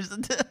 let him finish the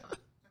tip.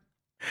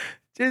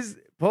 just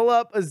pull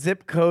up a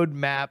zip code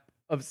map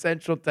of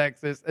Central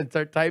Texas and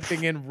start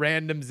typing in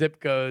random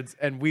zip codes.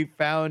 And we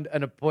found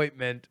an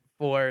appointment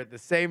for the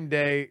same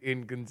day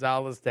in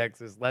Gonzales,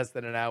 Texas, less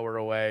than an hour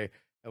away.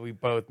 And we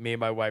both, me and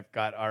my wife,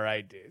 got our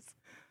IDs.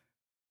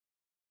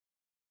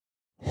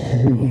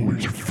 Holy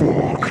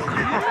fuck.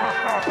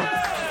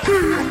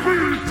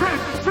 DMV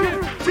Tip 2.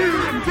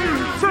 DMV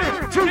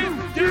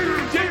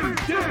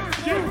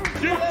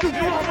Tip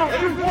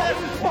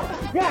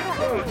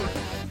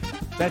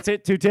 2. That's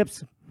it. 2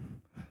 tips.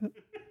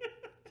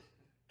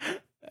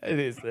 It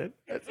is it.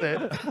 That's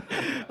it.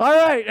 All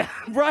right,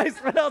 Bryce,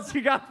 what else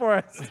you got for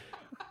us?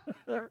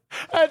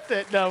 That's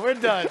it. No, we're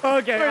done.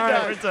 Okay, we're all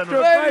right, done. we're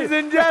done. Ladies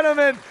and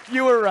gentlemen,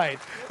 you were right.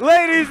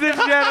 Ladies and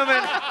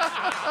gentlemen,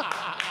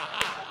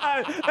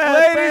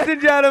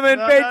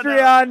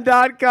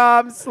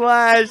 patreon.com/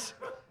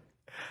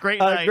 Great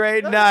A night.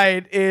 Great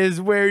Night is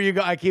where you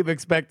go. I keep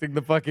expecting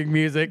the fucking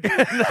music.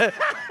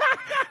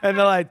 And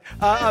the lights.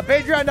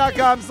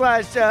 Patreon.com/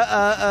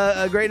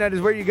 A Great Night is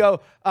where you go.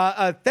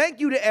 Thank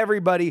you to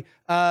everybody.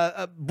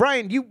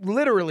 Brian, you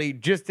literally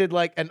just did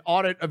like an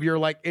audit of your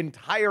like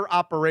entire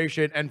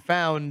operation and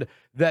found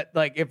that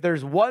like if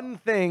there's one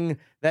thing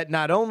that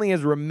not only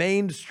has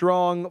remained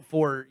strong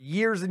for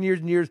years and years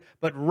and years,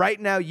 but right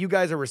now you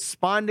guys are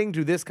responding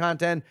to this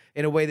content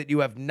in a way that you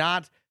have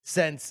not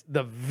since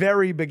the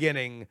very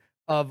beginning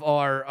of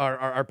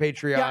our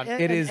Patreon. Yeah,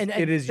 and- it is and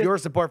it is th- your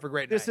support for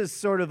Great Night. This is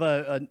sort of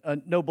a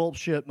no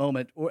bullshit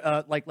moment.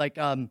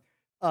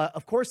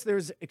 Of course,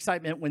 there's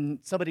excitement when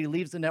somebody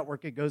leaves the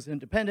network, it goes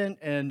independent,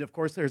 and of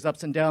course, there's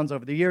ups and downs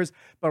over the years.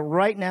 But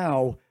right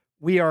now,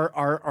 we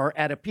are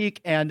at a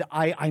peak, and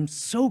I'm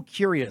so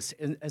curious.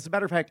 And as a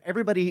matter of fact,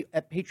 everybody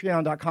at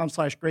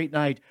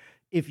patreon.com/greatnight,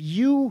 if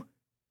you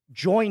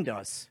joined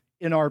us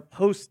in our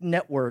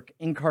post-network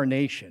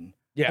incarnation,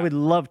 Yeah. I would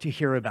love to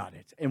hear about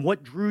it and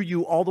what drew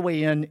you all the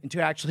way in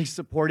into actually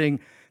supporting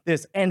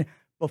this. And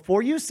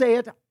before you say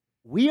it,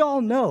 we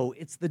all know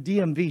it's the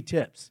DMV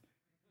tips.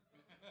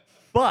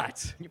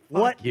 But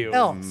what you.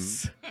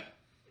 else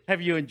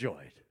have you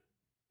enjoyed?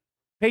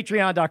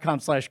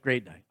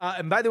 Patreon.com/greatnight.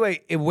 And by the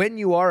way, when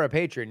you are a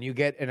patron, you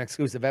get an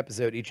exclusive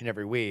episode each and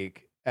every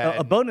week.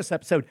 A bonus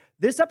episode.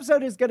 This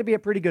episode is going to be a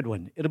pretty good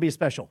one. It'll be a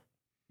special.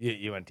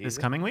 You want to tease This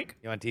it? coming week?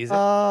 You want to tease it?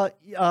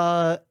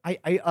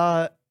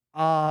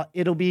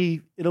 It'll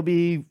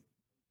be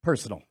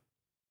personal.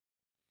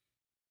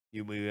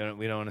 We don't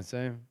want to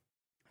say.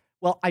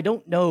 Well, I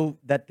don't know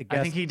that the guest.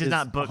 I think he did is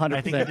not book. I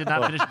think he 100% did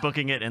not booked. finish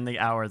booking it in the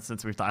hour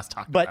since we've last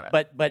talked about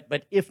it.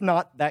 But if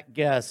not that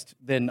guest,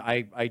 then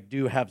I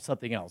do have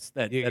something else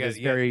that is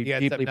very you got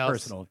deeply something else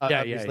personal.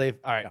 up your sleeve?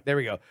 All right, there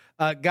we go.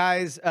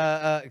 Guys,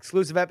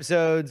 exclusive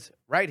episodes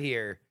right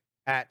here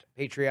at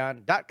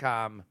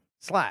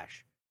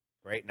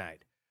patreon.com/Great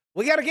Night.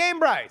 We got a game,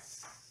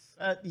 Bryce.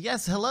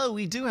 Yes, hello.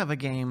 We do have a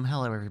game.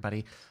 Hello,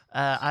 everybody.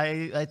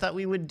 I thought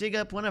we would dig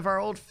up one of our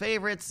old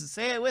favorites.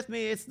 Say it with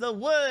me. It's the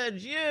Would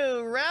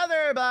You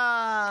Rather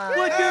Bot.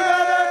 Would you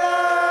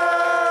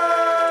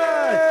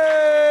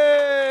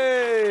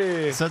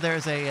rather? So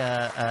there's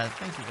a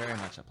thank you very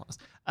much, applause.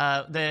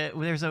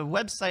 There's a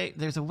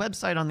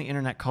website on the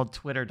internet called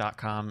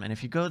twitter.com, and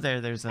if you go there,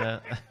 there's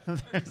a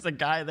there's a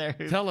guy there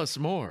who Tell us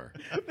more.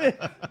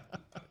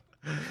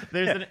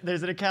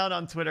 there's an account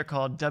on Twitter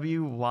called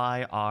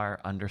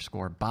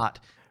WYR_bot.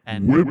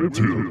 And Web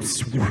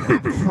tips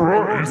with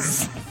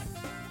Bryce.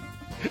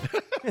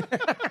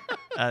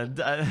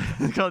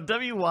 called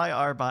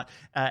WYR bot.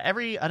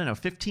 Every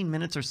 15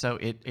 minutes or so,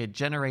 it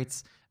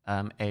generates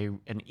an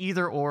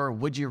either or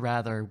would you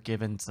rather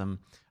given some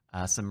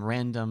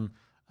random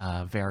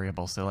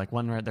variable. So like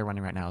one they're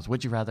running right now is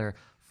would you rather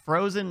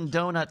frozen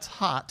donuts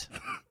hot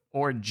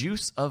or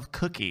juice of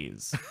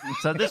cookies.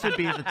 So this would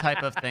be the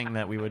type of thing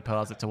that we would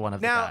posit to one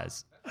of Now- the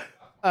guys.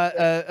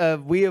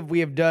 We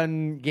have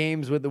done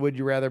games with the Would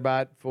You Rather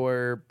bot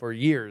for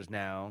years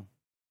now,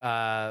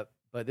 but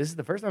this is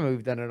the first time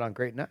we've done it on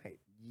Great Night.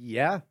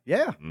 Yeah,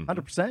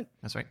 100%.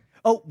 That's right.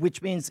 Oh,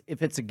 which means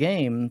if it's a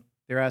game,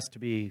 there has to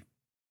be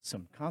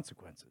some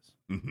consequences.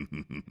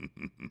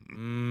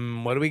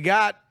 What do we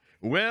got?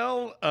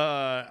 Well,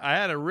 I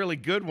had a really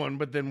good one,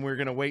 but then we're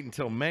going to wait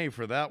until May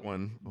for that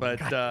one. But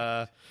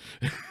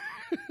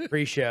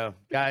Pre-show,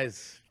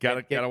 guys.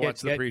 gotta watch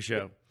the get-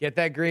 pre-show. Get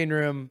that green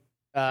room.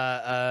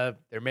 There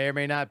may or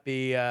may not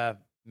be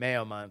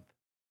Mayo month.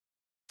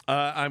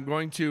 I'm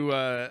going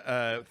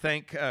to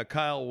thank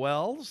Kyle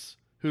Wells,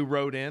 who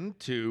wrote in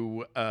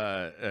to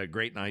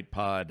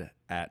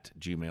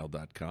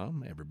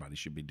greatnightpod@gmail.com. Everybody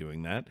should be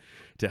doing that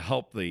to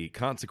help the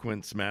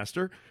consequence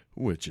master,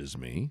 which is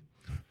me,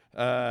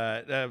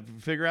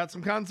 figure out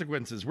some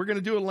consequences. We're going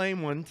to do a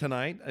lame one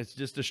tonight. It's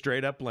just a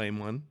straight up lame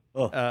one.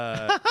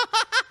 Oh.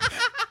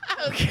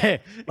 Okay.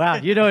 Wow.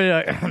 You know,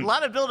 A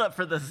lot of build up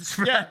for this.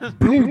 Yeah.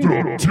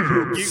 Build-up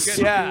tips.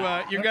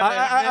 You're gonna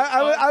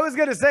I was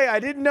gonna say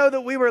I didn't know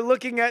that we were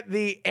looking at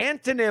the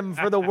antonym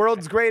for the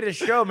world's greatest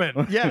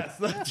showman. Yes,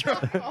 that's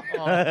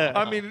right.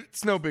 I mean,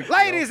 it's no big deal.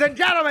 Ladies and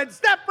gentlemen,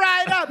 step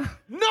right up.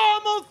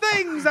 Normal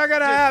things are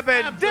gonna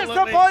happen. absolutely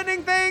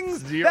Disappointing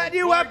things that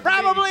you have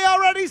probably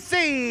already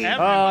seen.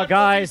 oh,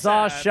 guys,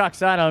 oh,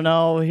 shucks, I don't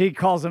know. He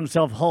calls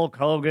himself Hulk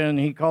Hogan.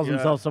 He calls Yeah.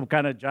 himself some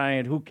kind of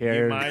giant. Who He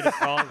cares? might have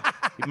called.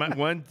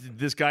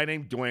 This guy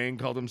named Dwayne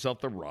called himself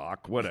The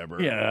Rock.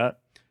 Whatever. Yeah.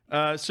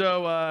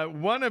 So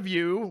one of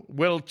you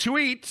will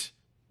tweet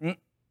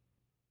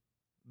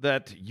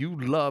that you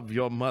love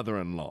your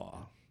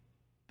mother-in-law,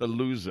 the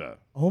loser.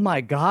 Oh,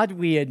 my God,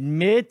 we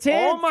admit it?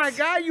 Oh my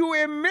God, you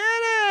admit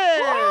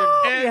it.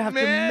 We have to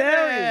Admit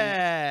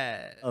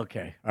marry. it.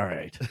 Okay, all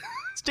right.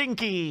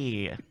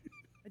 Stinky. I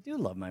do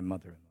love my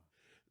mother-in-law.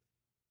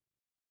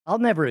 I'll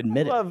never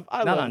admit it.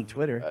 Not on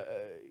Twitter.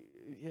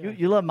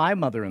 You love my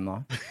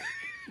mother-in-law.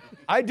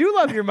 I do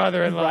love your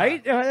mother-in-law.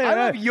 Right? I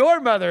love your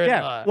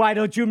mother-in-law. Yeah. Why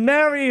don't you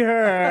marry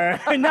her?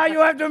 Now you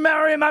have to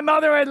marry my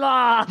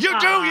mother-in-law. You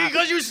do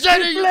because you said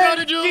it. You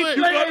gotta do keep it.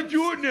 You gotta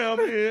do it now,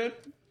 man.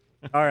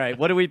 All right.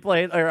 What do we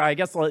play? Or I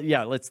guess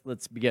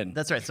let's begin.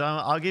 That's right. So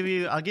I'll give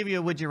you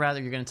a would you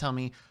rather. You're going to tell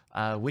me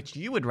which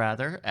you would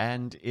rather,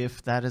 and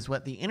if that is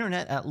what the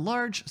internet at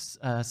large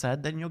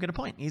said, then you'll get a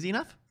point. Easy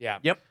enough. Yeah.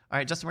 Yep. All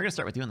right, Justin, we're going to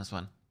start with you on this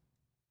one.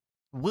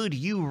 Would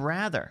you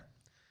rather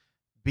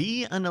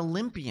be an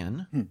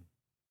Olympian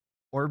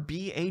or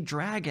be a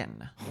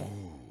dragon?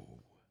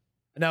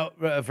 Now,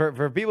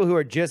 for people who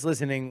are just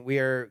listening, we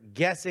are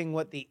guessing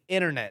what the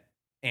internet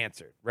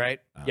answered, right?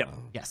 Yep.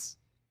 Yes.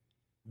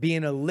 be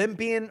an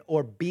Olympian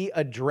or be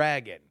a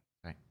dragon?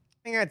 Right. I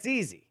think that's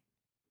easy.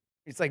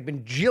 It's like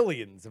been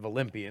jillions of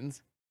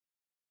Olympians.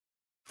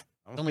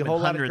 I don't see Only a been whole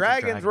lot of hundreds of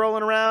dragons dragons.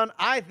 rolling around.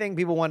 I think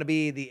people want to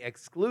be the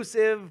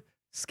exclusive,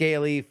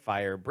 scaly,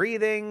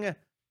 fire-breathing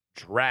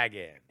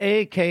dragon.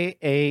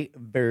 AKA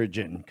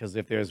virgin. Because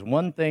if there's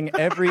one thing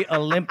every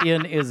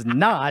Olympian is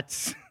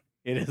not,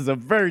 it is a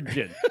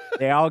virgin.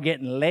 They're all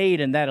getting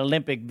laid in that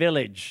Olympic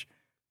village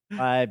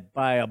by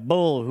a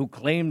bull who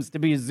claims to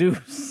be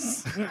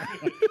Zeus.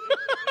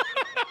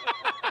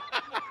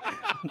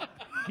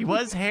 He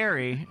was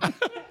hairy.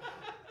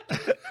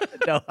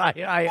 No,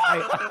 sorry.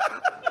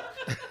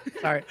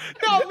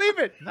 No, leave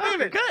it. No, leave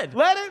you're it. good.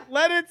 Let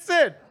it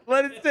sit.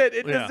 Let it sit.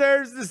 It Yeah.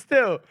 deserves the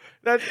stew.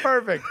 That's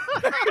perfect.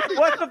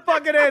 What's the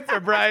fucking answer,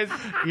 Bryce?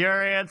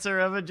 Your answer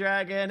of a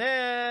dragon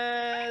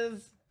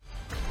is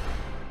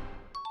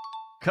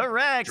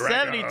correct.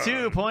 Dragon.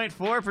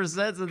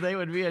 72.4% said they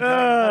would be a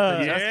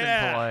dragon. That's a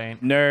yeah. Justin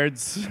point.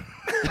 Nerds.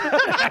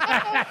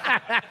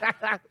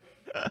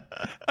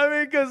 I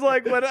mean, because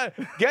like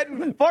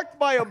getting fucked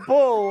by a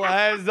bull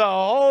has a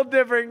whole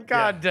different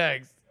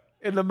context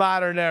in the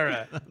modern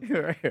era.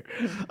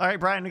 All right,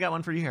 Brian, we got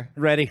one for you here.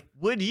 Ready?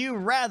 Would you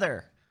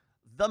rather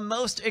the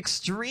most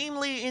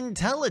extremely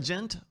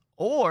intelligent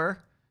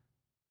or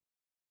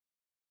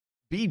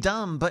be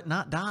dumb but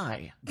not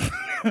die?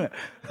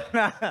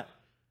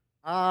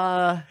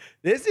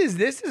 This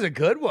is a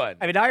good one.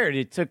 I mean, I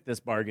already took this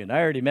bargain.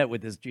 I already met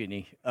with this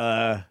genie.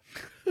 So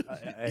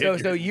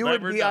you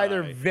would Never be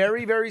either die.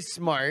 very, very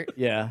smart,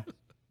 Yeah.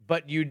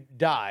 but you'd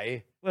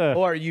die, Uh,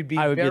 or you'd be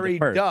I would be the very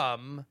first.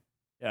 dumb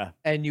Yeah.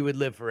 and you would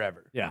live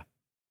forever. Yeah.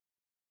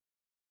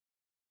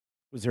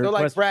 Was there So a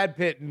like question? Brad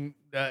Pitt in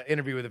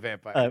Interview with a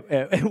Vampire.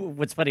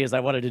 What's funny is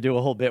I wanted to do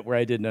a whole bit where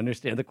I didn't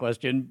understand the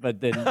question,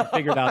 but then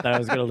figured out that I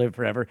was going to live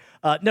forever.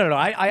 No.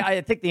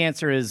 I think the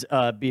answer is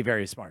be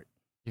very smart.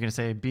 You're gonna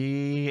say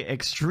be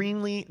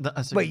extremely.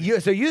 Wait, you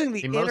using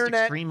the the most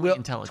internet, extremely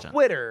intelligent.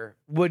 Twitter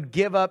would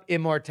give up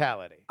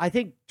immortality. I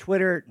think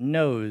Twitter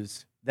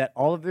knows that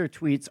all of their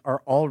tweets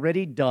are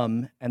already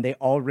dumb and they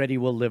already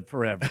will live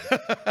forever.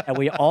 And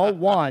we all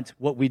want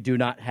what we do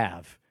not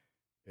have.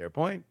 Fair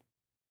point.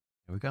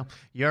 Here we go.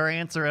 Your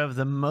answer of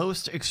the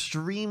most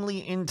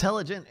extremely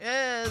intelligent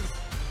is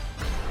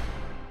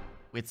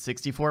with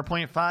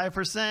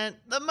 64.5%,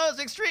 the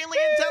most extremely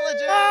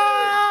intelligent.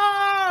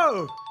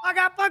 Oh! I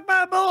got fucked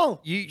by a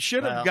bull! You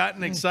should have Well.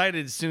 gotten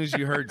excited as soon as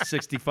you heard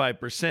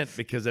 65%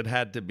 because it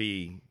had to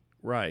be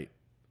right.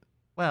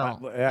 Well,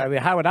 I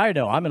mean, how would I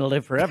know? I'm going to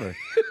live forever.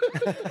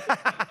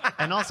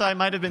 and also I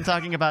might have been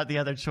talking about the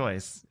other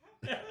choice.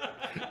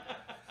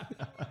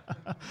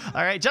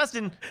 All right,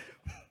 Justin,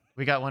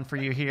 we got one for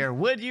you here.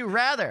 Would you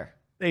rather?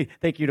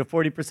 Thank you to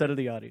 40% of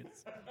the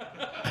audience.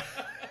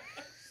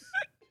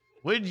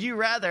 Would you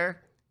rather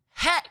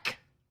heck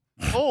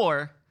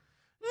or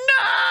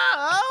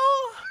no?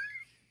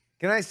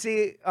 Can I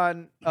see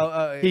on?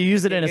 Can you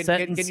use it in a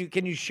sentence?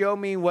 Can you show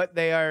me what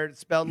they are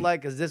spelled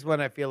like? Because this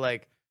one I feel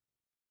like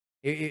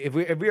if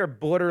we are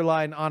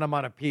borderline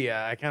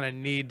onomatopoeia, I kind of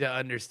need to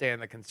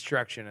understand the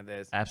construction of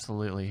this.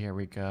 Absolutely. Here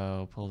we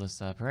go. Pull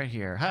this up right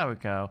here. How we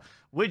go?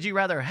 Would you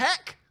rather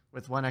heck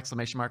with one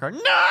exclamation mark or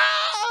no?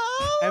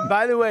 And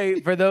by the way,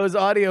 for those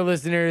audio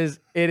listeners,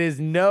 it is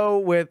no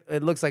with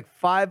it looks like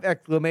 5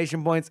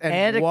 exclamation points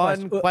and a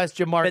one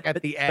question mark but,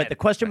 at the but end. the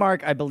question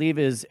mark, I believe,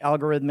 is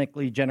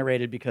algorithmically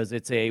generated because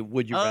it's a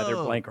would you rather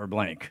Oh. blank or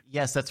blank.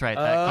 Yes, that's right.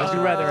 That Would question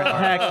you rather mark.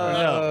 heck or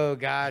no? Oh,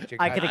 gotcha.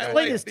 I can gotcha.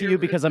 explain this to you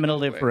because I'm going to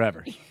live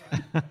forever.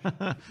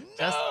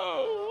 Just,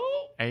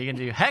 are you going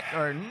to do heck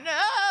or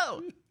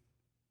no?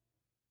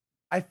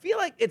 I feel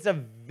like it's a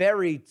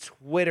very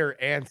Twitter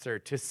answer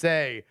to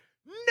say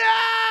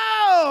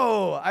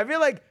no. I feel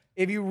like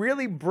if you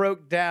really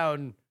broke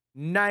down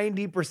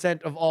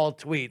 90% of all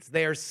tweets,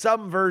 they are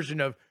some version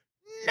of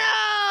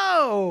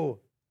no.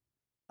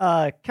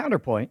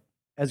 Counterpoint,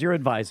 as your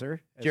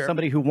advisor, as Sure.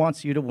 somebody who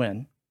wants you to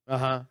win,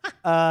 Uh-huh.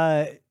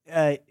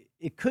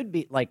 it could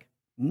be like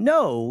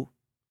no,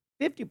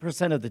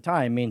 50% of the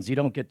time means you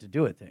don't get to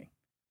do a thing.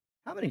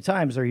 How many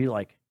times are you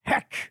like,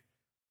 heck?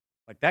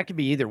 Like that could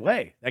be either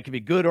way. That could be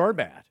good or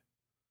bad.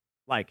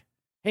 Like,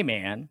 hey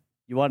man,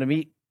 you want to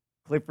meet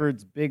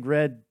Clifford's Big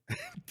Red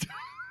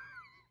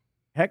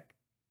heck?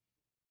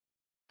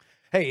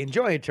 Hey,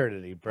 enjoy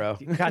eternity, bro.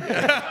 God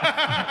damn.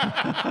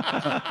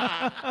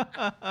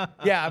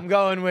 Yeah, I'm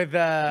going with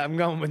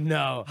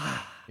no.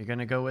 You're going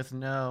to go with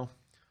no.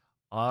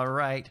 All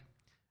right.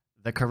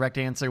 The correct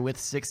answer with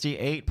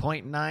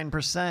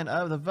 68.9%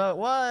 of the vote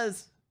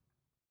was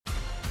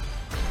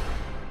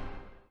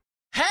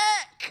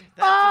heck.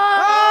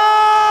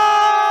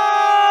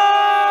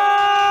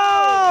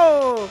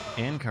 Oh!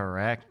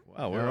 Incorrect.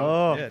 Wow, we're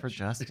Oh. on For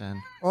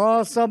Justin.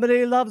 Oh,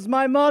 somebody loves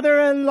my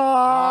mother-in-law.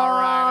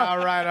 All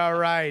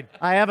right.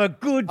 I have a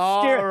good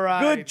All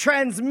right. good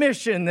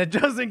transmission that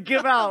doesn't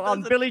give out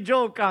on Billy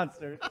Joel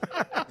concerts.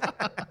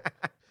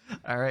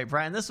 All right,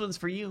 Brian, this one's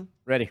for you.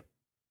 Ready?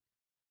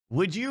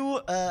 Would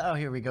you,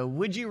 here we go.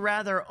 Would you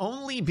rather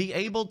only be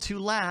able to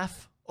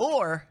laugh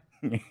or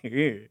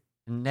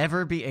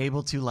never be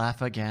able to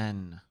laugh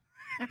again.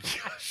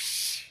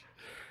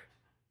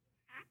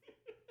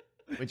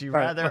 Would you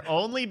rather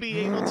only be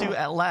able to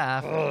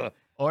laugh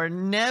or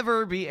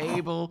never be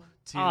able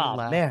to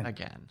laugh man.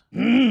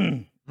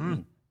 again?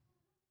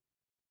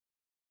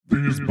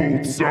 These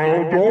both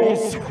sound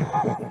awesome.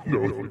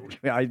 No,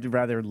 Yeah, I'd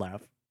rather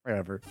laugh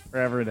forever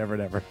and ever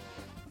and ever.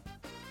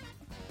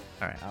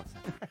 All right.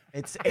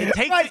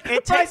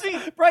 It takes me.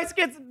 Bryce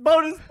gets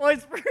bonus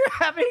points for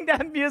having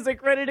that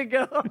music ready to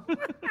go.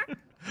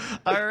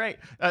 All right.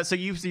 So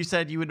you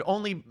said you'd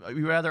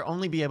rather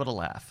only be able to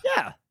laugh.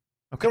 Yeah.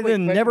 Okay. And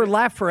then never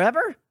laugh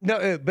forever?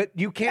 No, but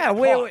you can't.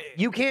 Yeah, talk. wait.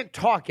 You can't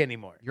talk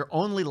anymore. You're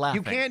only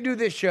laughing. You can't do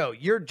this show.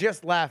 You're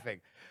just laughing.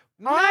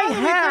 I Now that we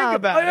think have.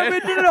 about I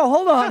it. mean, no,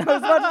 hold on. I was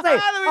about to say, Now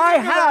that we I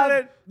think about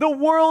have it. the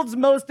world's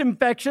most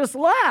infectious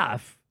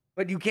laugh.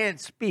 But you can't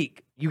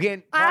speak. You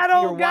can't talk I to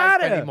don't your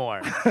got wife it.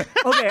 anymore.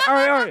 Okay, all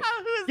right.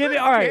 Give me,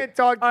 all You right. can't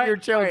talk to All right, your all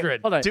right,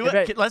 children. Hold on. Do Give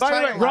it. me- Let's by the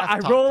try way, it.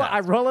 I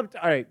roll up.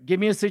 All right, give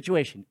me a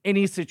situation.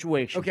 Any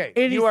situation. Okay,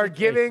 Any you are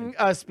situation. giving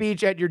a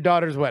speech at your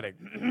daughter's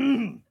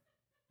wedding.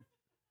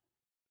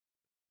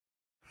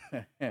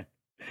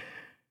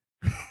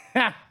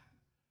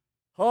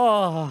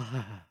 Oh.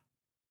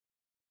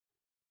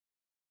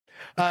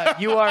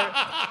 You are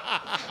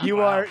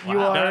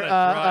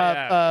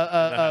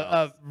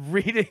Dry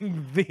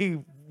reading the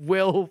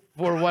will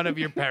for one of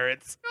your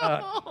parents.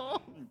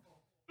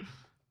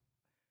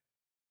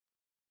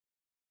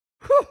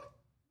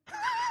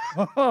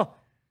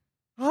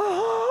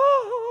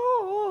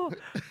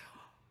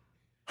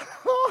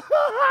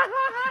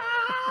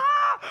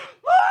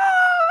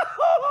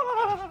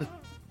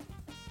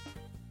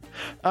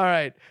 All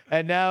right,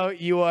 and now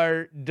you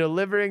are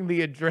delivering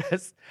the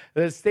address,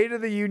 the State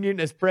of the Union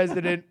as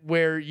president,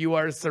 where you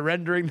are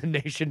surrendering the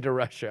nation to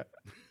Russia.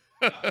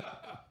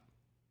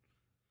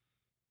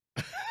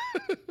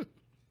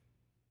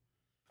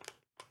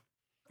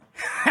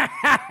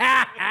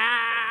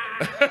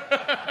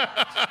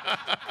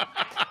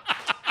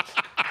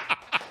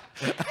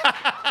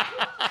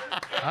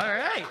 All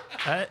right.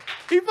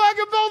 He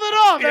fucking pulled it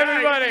off,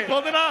 everybody. He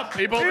pulled it up.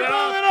 He pulled He it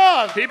pulled it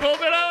up. off. He pulled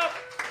it up.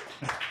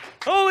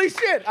 Holy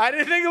shit! I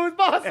didn't think it was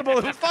possible.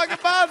 It was fucking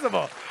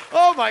possible.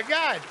 Oh my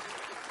god.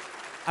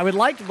 I would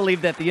like to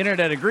believe that the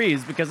internet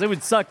agrees because it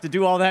would suck to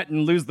do all that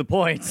and lose the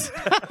points.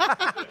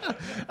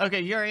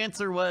 Okay, your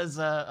answer was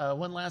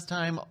one last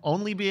time,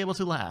 only be able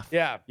to laugh.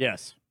 Yeah.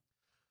 Yes.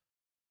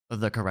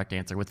 The correct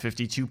answer with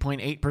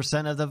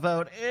 52.8% of the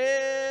vote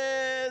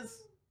is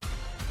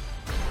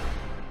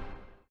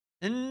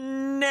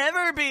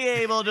never be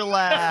able to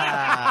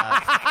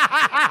laugh.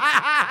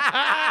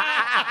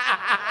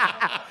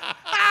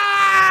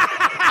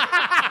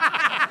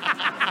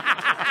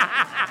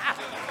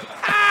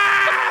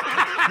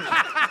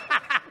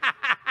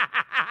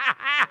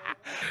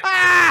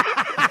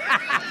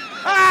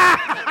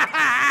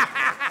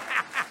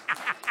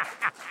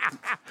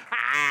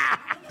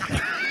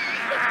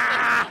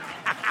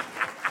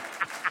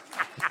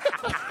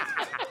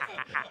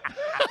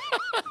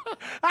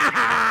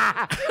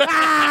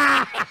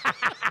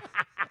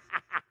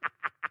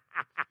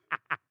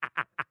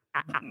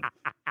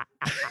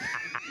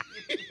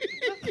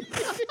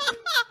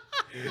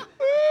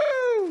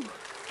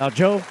 Now,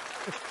 Joe,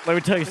 let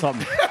me tell you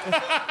something.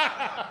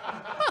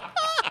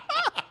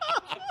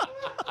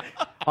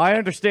 I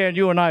understand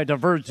you and I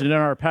diverged in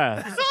our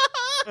paths.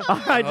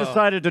 I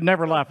decided to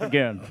never laugh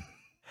again.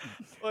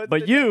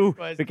 But you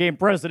became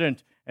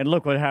president, and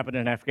look what happened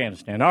in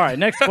Afghanistan. All right,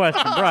 next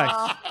question,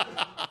 Bryce.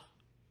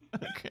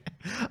 Okay.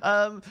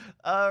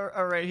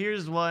 All right,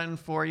 here's one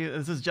for you.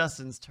 This is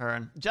Justin's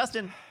turn.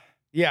 Justin,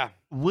 Yeah.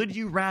 would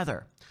you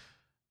rather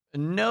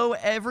know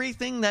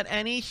everything that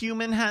any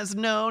human has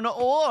known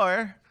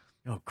or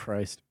Oh,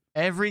 Christ.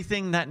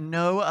 everything that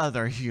no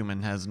other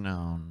human has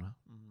known?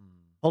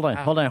 Hold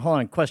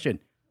on. Question.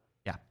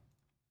 Yeah.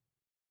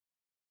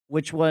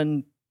 Which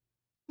one,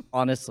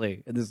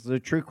 honestly, and this is a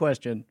true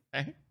question,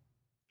 Okay.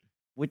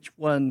 which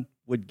one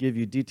would give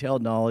you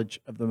detailed knowledge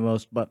of the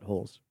most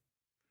buttholes?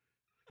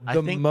 I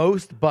The think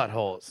most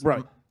buttholes.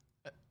 Right.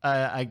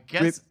 I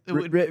guess it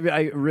would.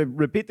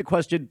 Repeat the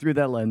question through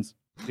that lens.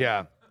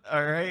 Yeah.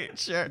 All right,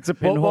 sure. It's a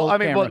pinhole I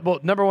mean, camera. well,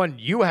 number one,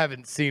 you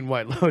haven't seen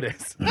White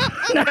Lotus. All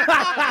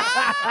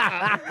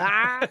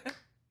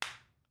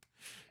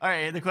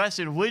right, the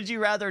question: would you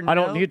rather? Know, I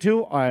don't need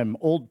to. I'm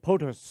old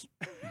POTUS.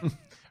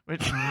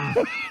 Which,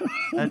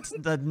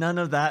 none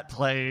of that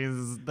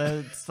plays.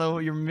 So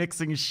you're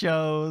mixing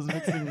shows,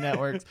 mixing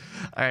networks.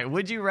 All right.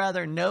 Would you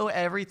rather know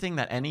everything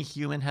that any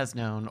human has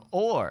known,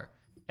 or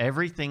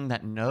everything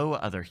that no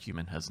other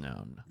human has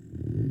known?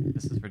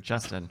 This is for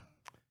Justin.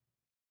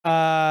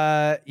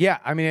 Yeah.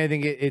 I mean, I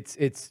think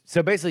it's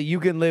so basically you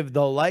can live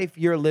the life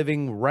you're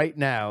living right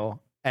now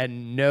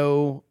and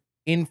know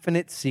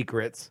infinite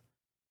secrets,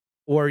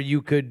 or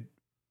you could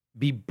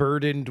be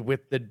burdened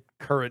with the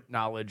current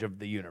knowledge of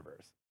the universe.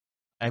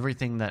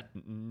 Everything that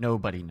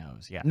nobody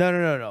knows. Yeah.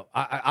 No.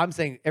 I'm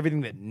saying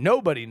everything that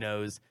nobody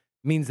knows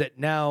means that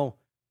now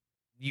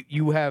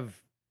you have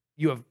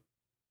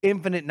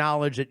infinite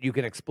knowledge that you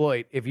can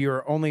exploit. If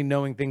you're only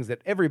knowing things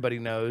that everybody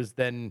knows,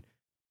 then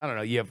I don't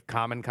know. You have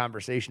common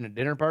conversation at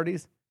dinner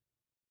parties.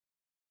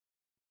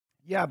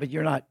 Yeah, but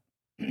you're not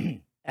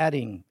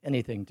adding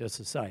anything to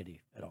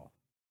society at all.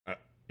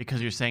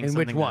 Because you're saying In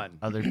which something one?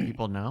 that other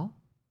people know.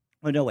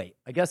 Oh no, wait.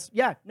 I guess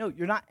no,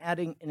 you're not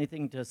adding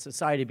anything to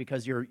society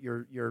because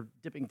you're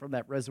dipping from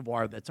that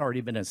reservoir that's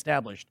already been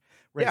established.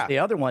 Whereas Yeah. the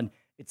other one,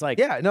 it's like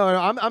Yeah, no,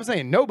 I'm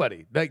saying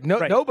nobody. Like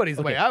Right. nobody's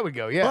the way Okay. I would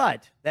go. Yeah,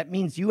 But that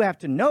means you have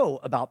to know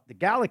about the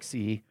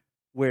galaxy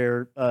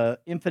where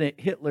infinite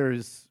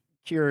Hitlers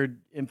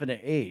cured infinite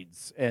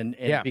AIDS and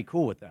Yeah. be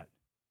cool with that.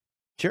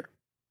 sure.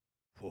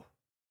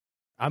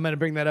 I'm gonna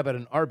bring that up at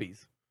an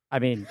Arby's. I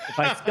mean, if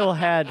I still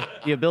had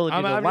the ability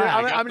to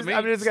lag,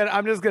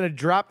 I'm just gonna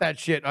drop that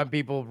shit on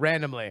people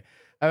randomly.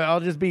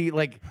 I'll just be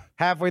like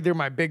halfway through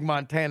my big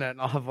Montana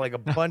and I'll have like a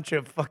bunch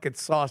of fucking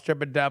sauce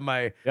dripping down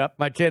my Yep.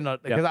 my chin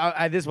because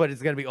I this one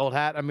is gonna be old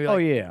hat. I'm gonna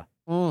be oh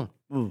like,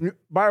 yeah.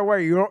 By the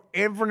way, you know,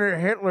 infinite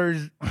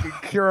Hitlers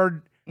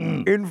cured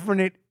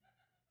infinite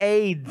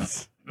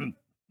AIDS.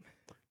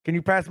 Can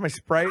you pass my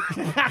Sprite?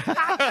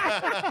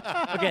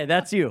 Okay,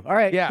 that's you. All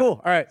right, Yeah. cool.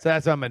 All right, So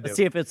that's what I'm gonna do. let's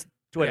see if it's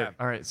Twitter. Yeah.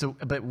 All right. So,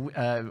 but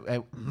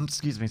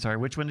excuse me. Sorry.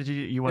 Which one did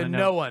you want The to know?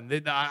 no one.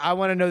 I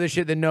want to know the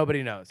shit that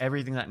nobody knows.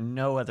 Everything that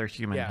no other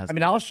human Yeah. has. I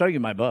mean, I'll show you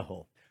my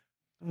butthole.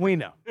 We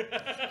know.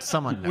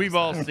 someone knows. We've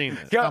all seen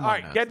it. Go, all Someone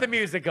right, knows get the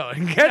music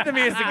going. Get the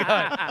music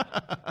going.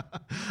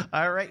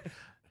 All right.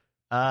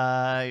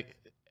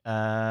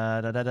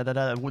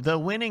 The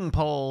winning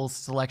poll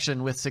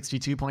selection with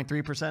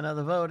 62.3% of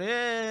the vote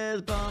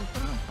is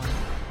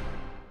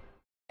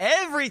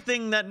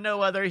everything that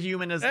no other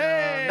human has known.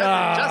 Hey!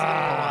 That's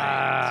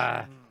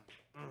Justin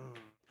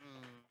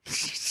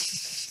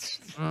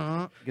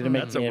Gonna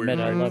make That's a me weird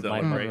admit I way to love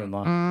my celebrate.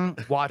 mother-in-law.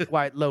 Watch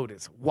White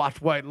Lotus.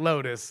 Watch White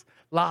Lotus.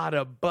 Lot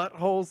of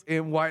buttholes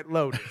in White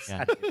Lotus.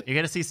 Yeah. You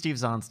got to see Steve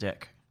Zahn's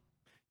dick.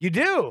 You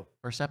do.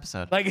 First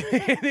episode. Like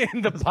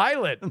in the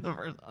pilot. The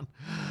first one.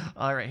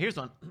 All right. Here's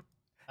one.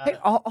 Hey,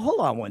 hold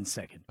on one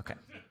second. Okay.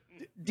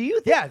 Do you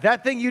think? Yeah,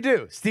 that thing you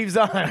do. Steve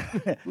Zahn.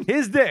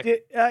 His dick.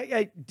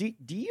 Do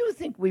you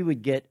think we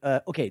would get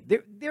okay,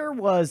 there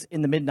was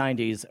in the mid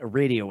 90s a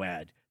radio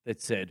ad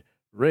that said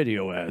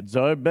radio ads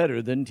are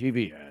better than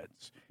TV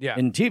ads. Yeah.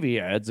 In TV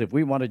ads, if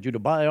we wanted you to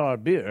buy our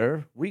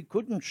beer, we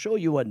couldn't show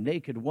you a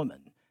naked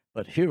woman.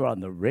 But here on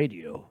the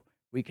radio,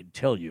 we can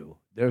tell you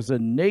there's a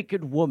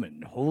naked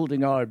woman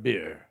holding our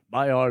beer.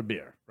 Buy our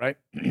beer, right?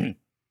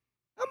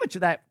 How much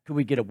of that could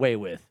we get away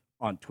with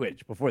on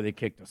Twitch before they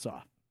kicked us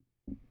off?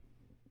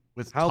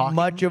 With How talking-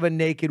 much of a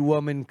naked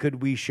woman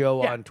could we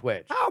show Yeah. on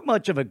Twitch? How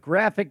much of a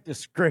graphic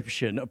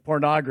description of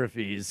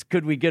pornographies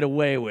could we get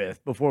away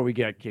with before we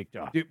got kicked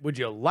off? Dude, would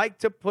you like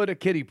to put a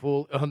kiddie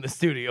pool on the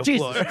studio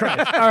Jesus floor?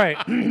 Christ. All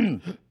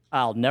right.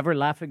 I'll never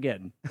laugh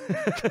again.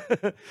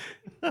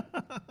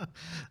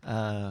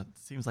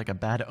 Seems like a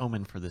bad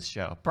omen for this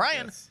show.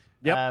 Brian,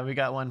 Yep. we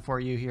got one for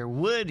you here.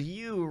 Would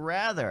you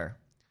rather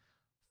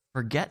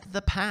forget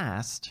the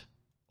past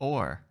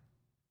or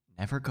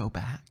never go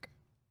back?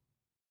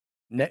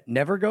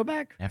 Never go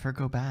back? Never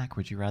go back.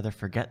 Would you rather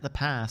forget the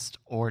past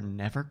or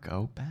never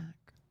go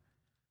back?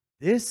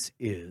 This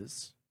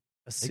is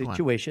a Big one.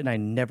 situation I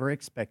never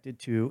expected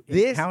to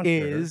This encounter.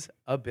 is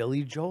a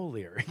Billy Joel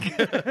lyric.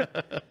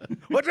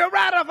 Would you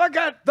rather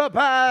forget the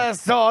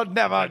past or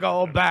never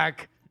go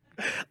back?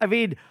 I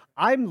mean,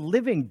 I'm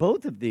living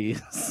both of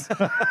these.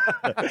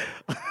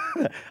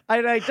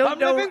 And I don't I'm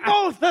know. living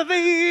both of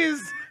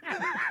these.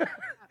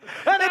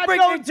 And They I bring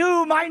don't me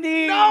to my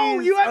knees. No,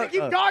 you have to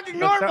keep talking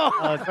normal.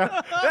 sorry.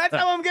 That's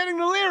how I'm getting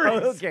the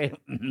lyrics. Okay.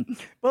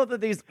 Both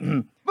of these.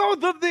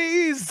 Both of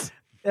these.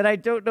 And I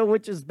don't know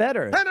which is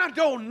better. And I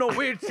don't know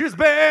which is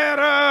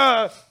better.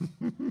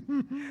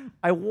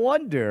 I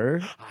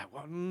wonder I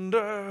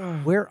wonder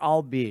where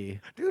I'll be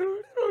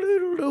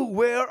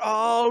where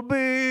I'll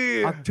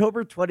be.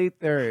 October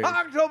 23rd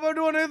October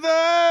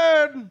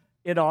 23rd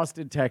in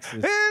Austin,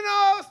 Texas. in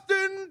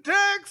Austin,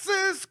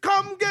 Texas.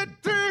 Come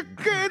get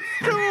tickets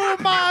to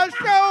my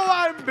show.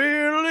 I'm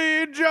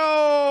Billy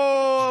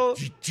Joel.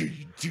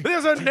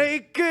 There's a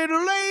naked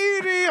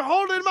lady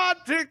holding my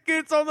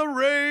tickets on the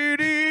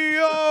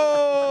radio.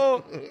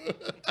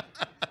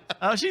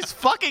 Oh, she's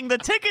fucking the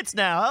tickets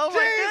now. Oh my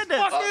She's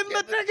goodness. fucking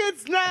the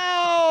tickets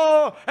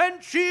now,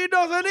 and she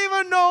doesn't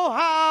even know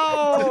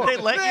how. Did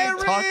they let you There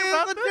talk is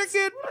about a this?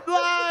 ticket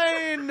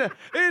line.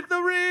 It's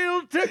a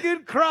real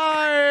ticket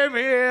crime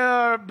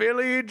here.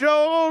 Billy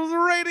Joel's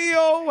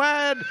radio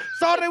ad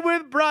started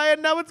with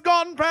Brian. Now it's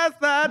gone past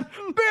that.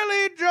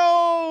 Billy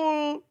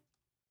Joel.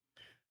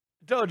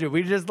 Told you,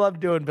 we just love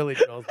doing Billy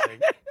Joel's thing.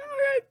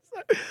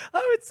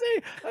 I would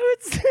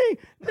say,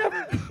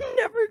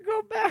 never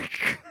go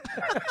back.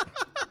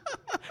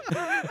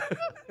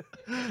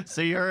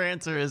 So your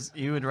answer is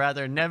you would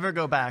rather never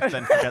go back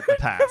than forget the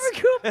past.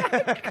 Never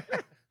go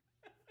back.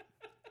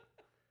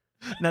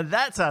 Now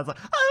that sounds like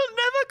I'll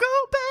never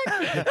go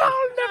back.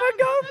 I'll never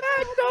go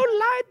back. Don't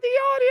lie to the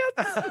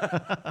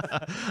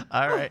audience.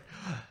 All right.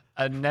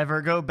 A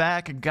never go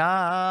back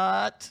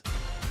got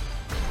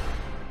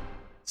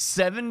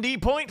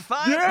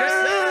 70.5%.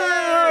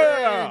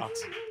 Yeah!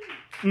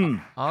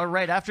 All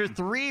right, after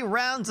 3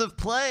 rounds of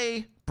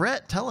play,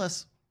 Brett, tell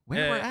us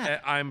where we're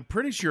at. I'm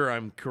pretty sure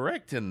I'm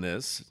correct in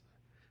this.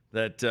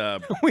 That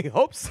We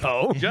hope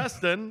so.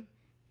 Justin,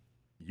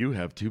 you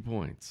have 2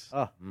 points.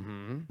 Oh.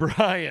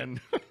 Brian,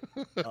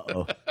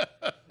 Uh-oh.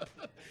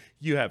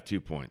 you have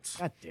 2 points.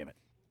 God damn it.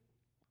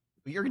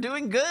 You're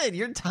doing good.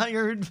 You're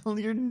tired.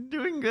 You're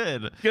doing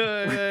good.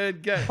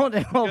 Good. Hold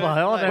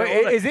on.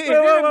 Wait, is it a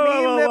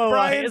meme that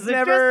Brian's Is it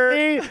never...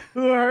 just me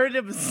who heard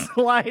him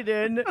slide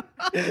in?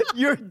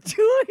 You're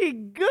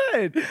doing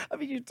good. I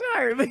mean, you're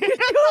tired, but you're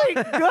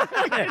doing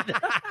good.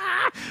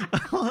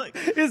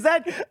 Is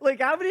that,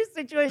 like, how many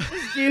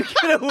situations do you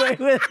get away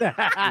with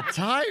that?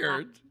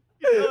 Tired.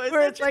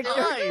 Where it's like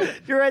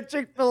you're at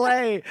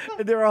Chick-fil-A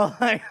and they're all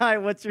like, "Hi,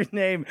 what's your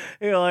name?"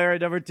 You know,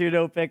 like, number 2,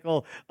 no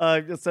pickle,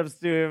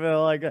 substitute. And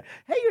like,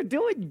 "Hey, you're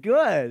doing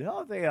good."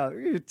 Oh,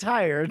 you're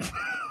tired.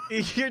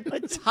 You're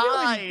Doing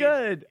tired.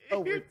 good. Oh,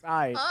 we're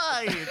tired.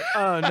 Tired.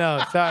 Oh,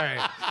 no, sorry.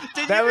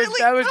 Did That you was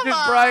really? that was Come just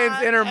on.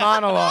 Brian's inner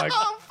monologue.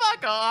 Oh,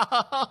 fuck off.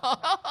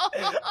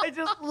 I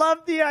just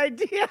love the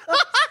idea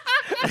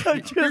of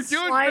just You're doing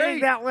sliding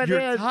great. that one You're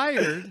in.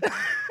 tired.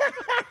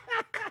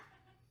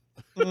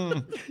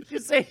 You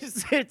say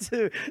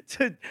to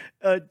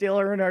Dale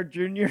Earnhardt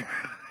Jr.,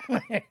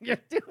 "You're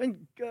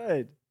doing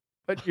good."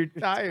 But you're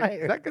tired.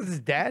 Is that because his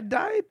dad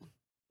died?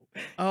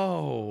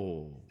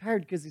 Oh.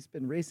 Tired because he's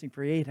been racing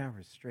for 8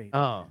 hours straight.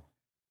 Oh.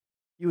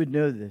 You would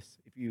know this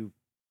if you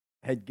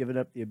had given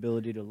up the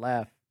ability to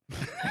laugh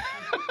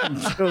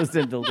and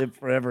chosen to live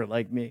forever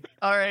like me.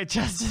 All right,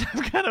 Justin,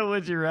 I've got a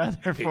would you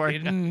rather He for you.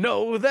 didn't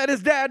know that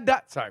his dad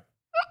died. Sorry.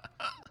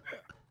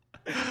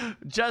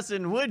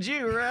 Justin, would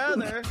you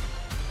rather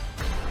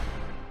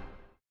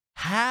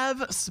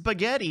have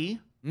spaghetti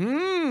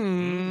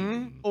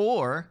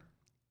or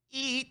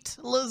eat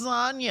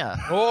lasagna?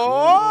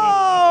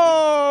 Oh!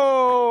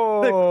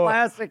 The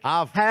classic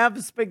I've-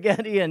 have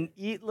spaghetti and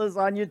eat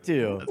lasagna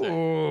too.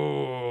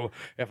 Oh,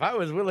 if I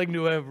was willing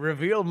to have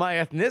revealed my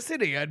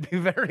ethnicity, I'd be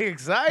very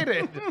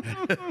excited.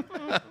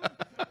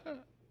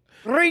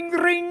 Ring,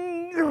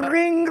 ring,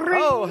 ring,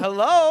 ring. Oh,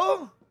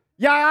 hello.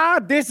 Yeah,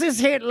 this is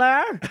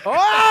Hitler.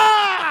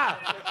 Ah!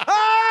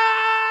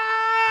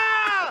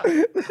 Ah!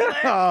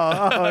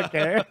 Oh,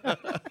 okay.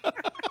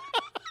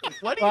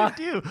 What do you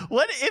do?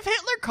 What if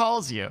Hitler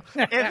calls you?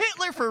 If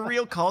Hitler for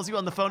real calls you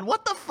on the phone,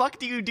 what the fuck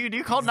do you do? Do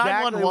you call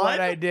Exactly 911? what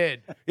I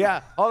did.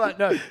 Yeah, hold on.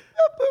 No.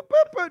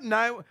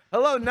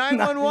 Hello,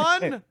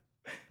 911.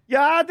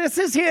 Yeah, this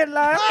is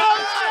Hitler.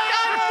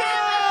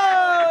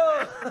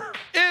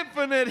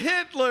 Infinite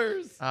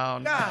Hitlers. Oh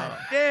no! God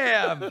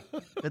damn.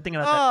 Good thing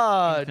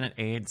about that infinite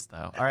AIDS,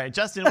 though. All right,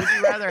 Justin, would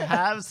you rather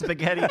have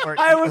spaghetti or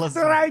I eat was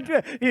lasagna? trying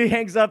to. He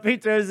hangs up. He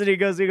turns and he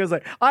goes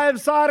like, "I am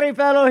sorry,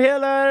 fellow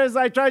Hitlers.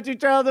 I tried to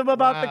tell them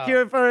about the Wow.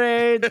 cure for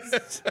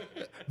AIDS."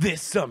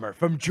 This summer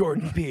from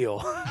Jordan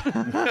Peele.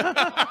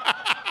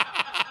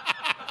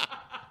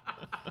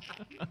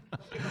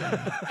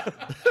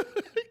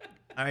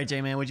 All right,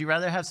 J-Man, would you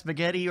rather have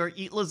spaghetti or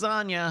eat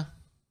lasagna?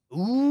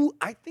 Ooh,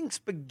 I think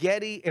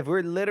spaghetti, if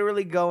we're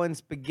literally going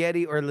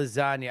spaghetti or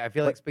lasagna, I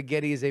feel like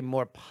spaghetti is a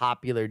more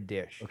popular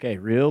dish. Okay,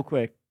 real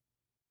quick,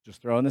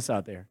 just throwing this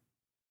out there.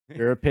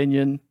 Your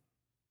opinion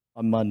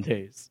on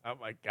Mondays. Oh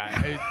my God,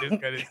 I was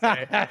just going to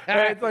say.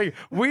 It's like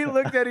we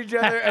looked at each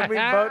other and we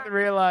both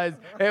realized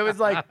it was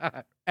like,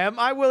 am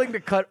I willing to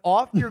cut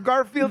off your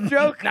Garfield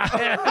joke? Or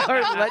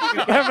let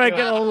you Am I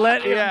gonna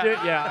let him Yeah. do it?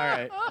 Yeah, all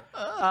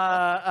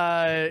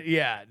right.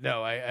 Yeah,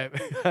 no, I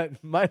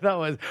my thought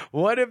was,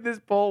 what if this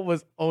poll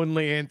was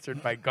only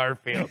answered by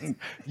Garfields?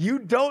 You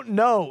don't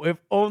know if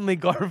only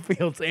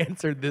Garfields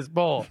answered this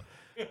poll.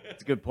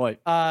 That's a good point.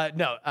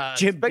 No,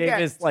 Jim spaghetti,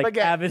 Davis, like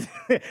spaghetti.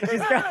 avid.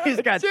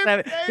 he's got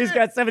Jim he's Davis.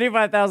 got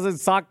 75,000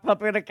 sock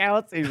puppet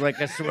accounts. He's like,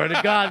 I swear to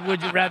God,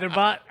 would you rather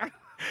bot?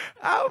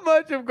 How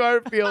much of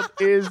Garfield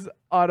is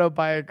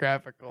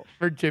autobiographical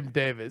for Jim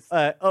Davis?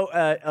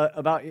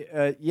 About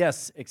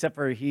yes, except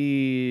for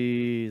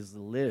he's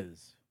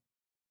Liz.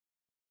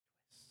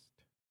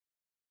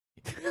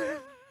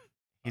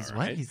 He's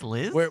what? He's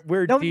Liz?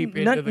 We're No, deep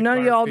none, into the none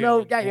of y'all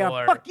know. Garfield Yeah.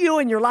 lore. Fuck you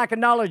and your lack of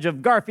knowledge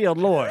of Garfield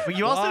lore. But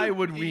you also, Why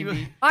would we you-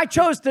 meet? I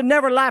chose to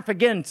never laugh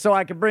again so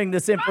I could bring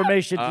this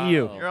information to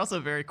you. You're also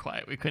very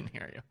quiet. We couldn't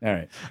hear you. All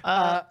right.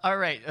 All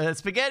right,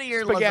 spaghetti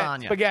or Spaghetti,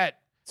 lasagna? spaghetti,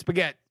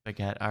 spaghetti.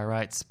 Spaghetti. All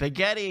right,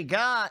 spaghetti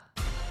got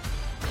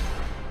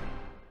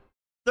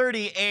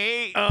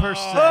 38%.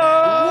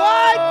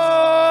 What?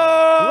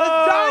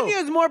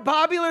 Lasagna is more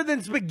popular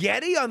than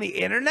spaghetti on the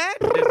internet?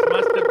 This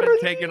must have been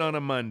taken on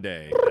a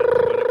Monday. That's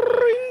what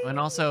it was. And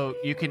also,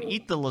 you can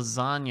eat the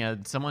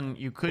lasagna. Someone,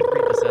 you could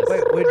read this as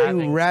Wait, would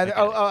having you rather?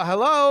 spaghetti. Oh,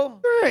 hello?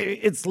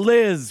 It's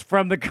Liz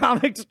from the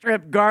comic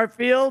strip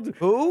Garfield.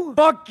 Who?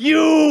 Fuck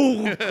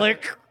you!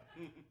 Click.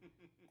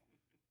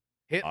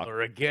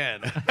 Hitler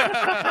again.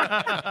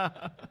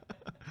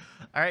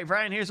 All right,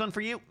 Brian, here's one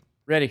for you.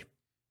 Ready.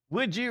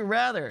 Would you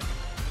rather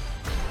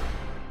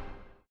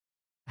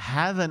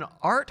have an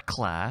art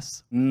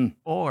class Mm.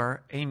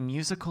 or a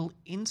musical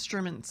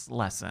instruments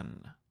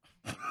lesson?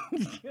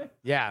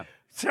 Yeah.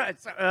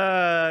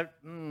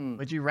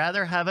 Would you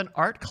rather have an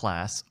art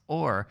class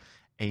or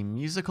a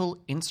musical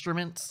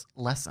instruments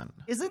lesson?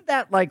 Isn't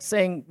that like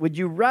saying, would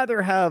you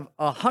rather have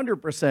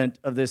 100%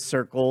 of this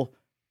circle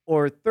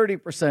or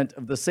 30%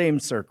 of the same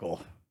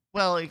circle?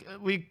 Well,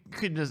 we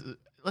could just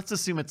let's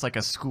assume it's like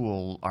a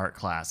school art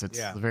class. It's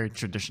Yeah. a very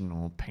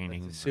traditional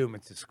painting. Assume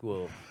it's a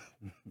school.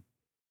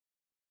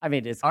 I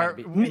mean, it's Our-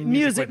 gotta be, I mean,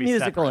 music would be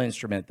musical separate.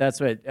 instrument. That's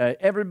what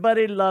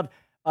everybody love.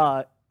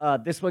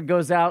 This one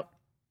goes out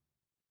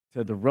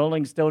to the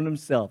Rolling Stone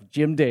himself,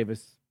 Jim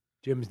Davis,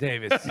 Jim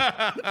Davis.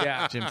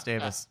 Yeah. Jim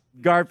Davis.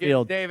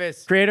 Garfield,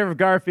 Davis. creator of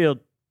Garfield.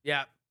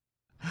 Yeah.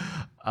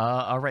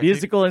 All right.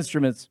 Musical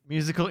instruments.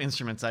 Musical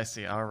instruments. I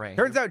see. All right.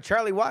 Turns out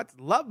Charlie Watts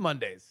loved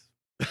Mondays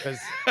because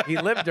he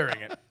lived during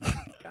it.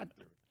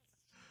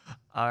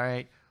 All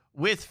right.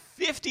 With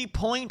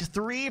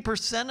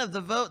 50.3% of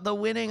the vote, the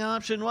winning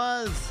option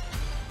was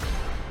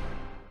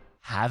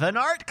have an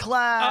art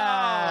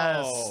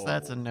class. Oh.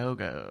 That's a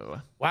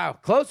no-go. Wow.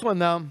 Close one,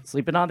 though.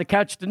 Sleeping on the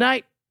couch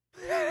tonight.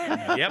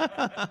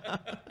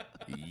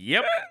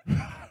 Yep.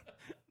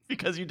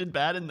 Because you did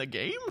bad in the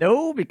game?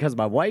 No, because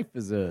my wife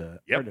is a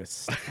Yep.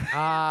 artist.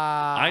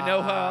 I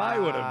know how I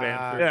would have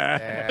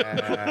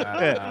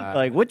answered.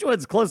 Like, which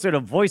one's closer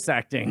to voice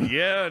acting?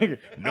 Yeah.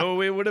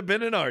 No, it would have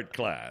been an art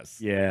class.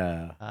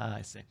 Yeah.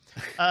 I see.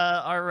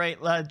 All right,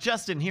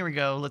 Justin. Here we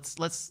go.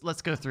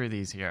 Let's go through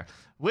these here.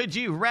 Would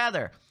you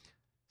rather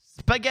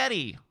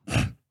spaghetti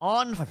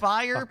on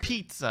fire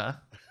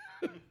pizza?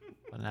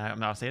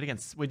 I'll say it again.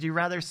 Would you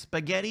rather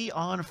spaghetti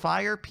on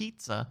fire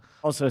pizza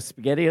Also,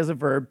 spaghetti as a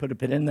verb. Put a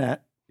pin in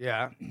that.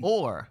 Yeah.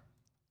 or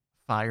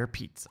fire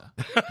pizza?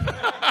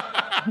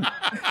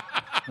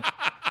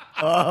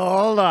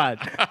 Hold on.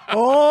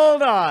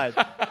 Hold on.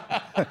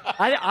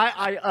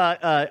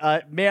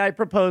 May I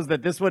propose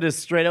that this one is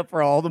straight up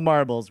for all the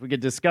marbles? We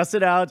can discuss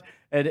it out,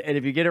 and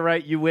if you get it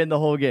right, you win the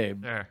whole game.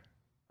 There.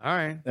 All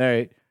right. All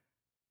right.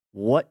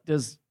 What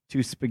does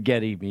to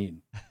spaghetti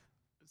mean?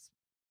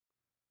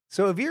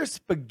 So if you're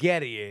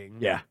spaghettiing,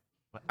 Yeah.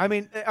 I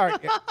mean, all right,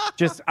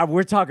 Just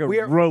we're talking We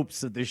are-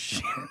 ropes of this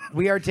shit.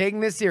 we are taking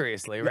this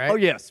seriously, right? Oh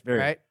yes, very,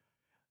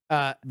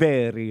 Right.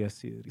 very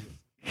serious.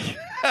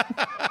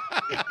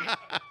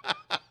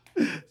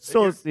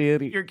 So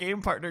serious. Your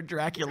game partner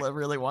Dracula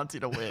really wants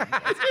you to win.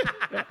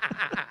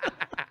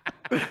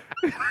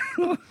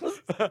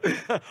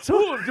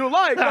 So would you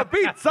like a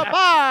pizza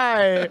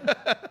pie?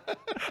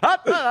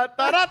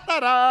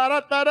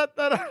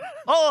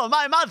 Oh,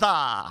 my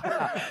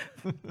mother!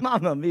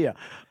 Mamma mia.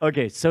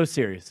 Okay, so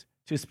serious.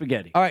 To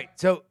spaghetti. All right.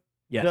 So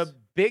Yes. the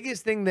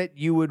biggest thing that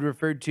you would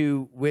refer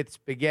to with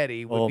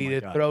spaghetti would Oh be my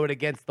to God. throw it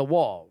against the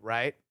wall,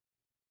 right?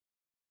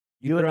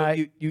 You and throw,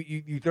 I.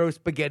 you throw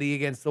spaghetti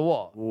against the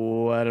wall,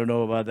 Oh, I don't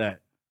know about that.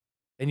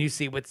 and you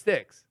see what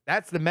sticks.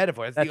 That's the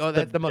metaphor. That's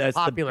the most that's the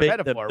popular big-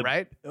 metaphor,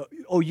 right?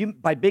 Oh, you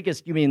by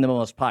biggest you mean the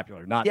most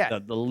popular, not Yeah.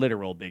 the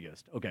literal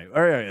biggest. Okay.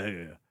 All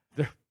right.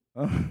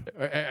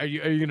 Are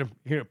you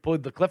gonna pull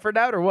the Clifford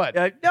out or what?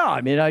 No,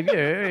 I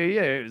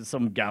mean,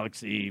 some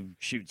galaxy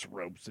shoots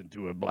ropes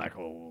into a black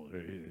hole.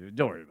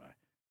 Don't worry about it.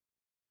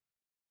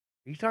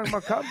 Are you talking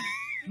about cum?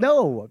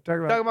 No, I'm talking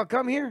talking about. about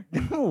cum here?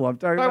 No, I'm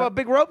talking Talking about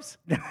big ropes?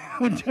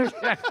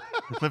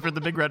 Clifford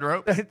the Big Red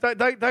Rope. talking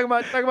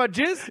about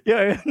jizz?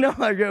 Yeah, no,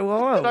 I go.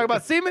 Whoa, Talking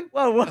about semen?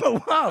 whoa.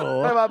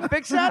 Talking about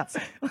big shots?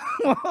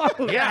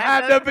 Whoa. You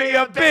had to be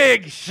a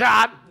big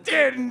shot,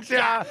 didn't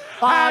ya?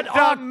 Had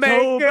to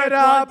make it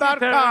about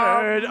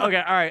cum.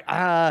 Okay, all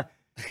right.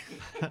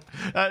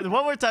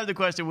 One more time the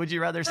question. Would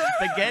you rather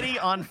spaghetti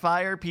on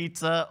fire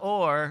pizza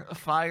or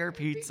fire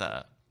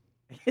pizza?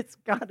 It's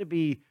got to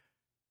be.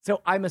 So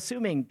I'm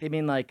assuming they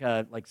mean like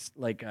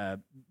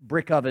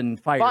brick oven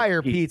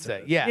Fire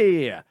pizza, yeah.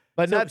 Yeah.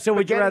 But So, not so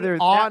would you spaghetti rather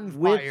on that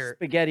with fire.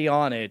 spaghetti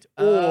on it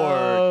or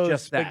Oh,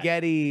 just that?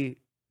 spaghetti.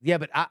 Yeah,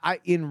 but I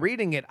in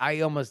reading it,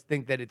 I almost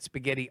think that it's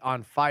spaghetti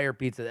on fire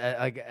pizza,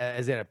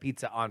 as in a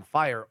pizza on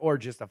fire, or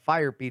just a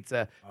fire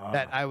pizza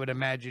that I would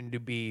imagine to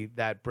be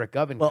that brick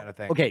oven Well, kind of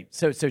thing. okay,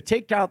 so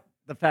take out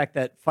the fact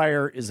that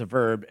fire is a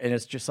verb, and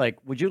it's just like,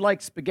 would you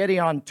like spaghetti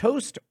on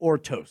toast or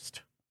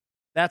toast?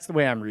 That's the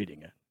way I'm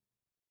reading it.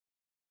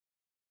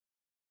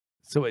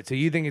 So wait, so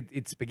you think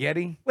it's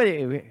spaghetti?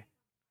 Wait.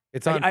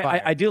 It's on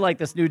fire. I do like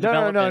this new no.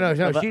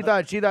 development.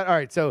 She thought. All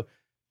right, so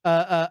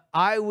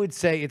I would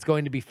say it's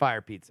going to be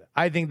fire pizza.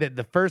 I think that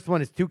the first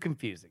one is too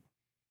confusing.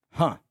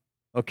 Huh.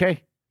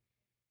 Okay.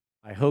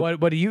 I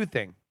hope. What do you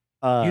think?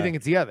 You think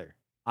it's the other?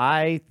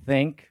 I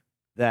think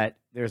that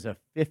there's a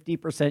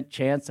 50%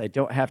 chance I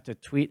don't have to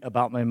tweet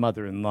about my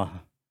mother-in-law.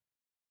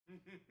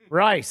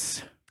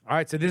 Rice. All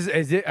right, so this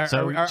is it.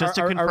 So just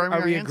to confirm are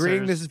your we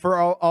agreeing answers- this is for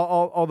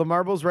all the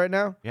marbles right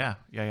now? Yeah.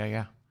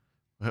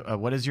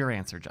 What is your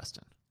answer,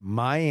 Justin?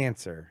 My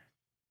answer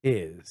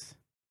is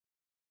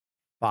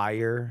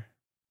fire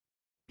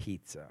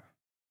pizza.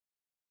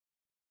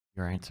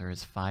 Your answer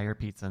is fire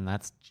pizza, and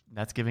that's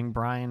giving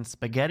Brian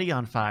spaghetti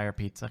on fire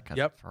pizza. 'Cause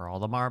Yep. For all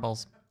the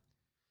marbles.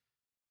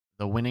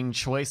 The winning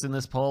choice in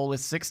this poll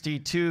with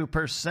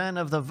 62%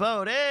 of the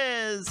vote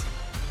is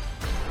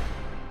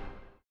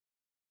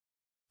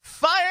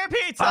Fire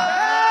Pizza!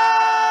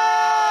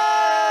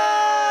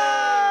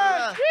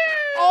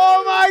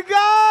 Oh my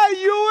God,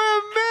 you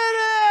admit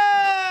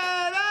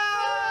it!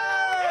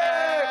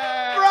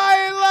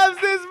 Brian loves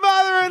his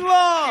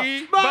mother-in-law!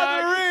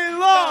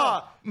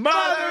 Mother-in-law!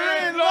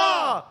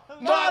 Mother-in-law!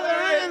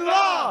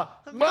 Mother-in-law!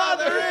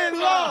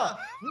 Mother-in-law!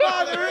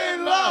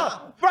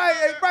 Mother-in-law!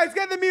 Bryce,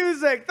 get the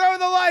music! Throw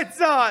the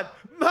lights on!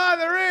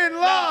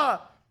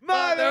 Mother-in-law!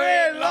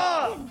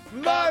 Mother-in-law!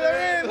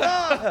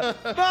 Mother-in-law!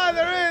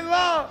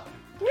 Mother-in-law!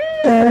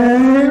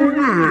 Oh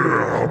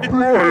yeah,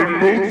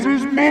 Brian loves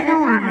his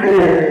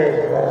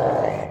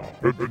mother-in-law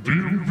at the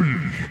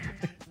DMV.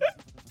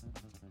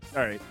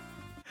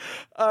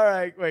 All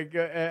right, wait,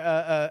 go,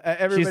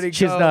 everybody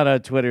She's go. not on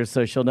Twitter,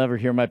 so she'll never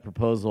hear my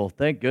proposal.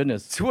 Thank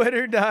goodness.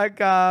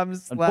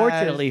 Twitter.com/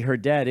 Unfortunately, her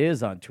dad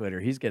is on Twitter.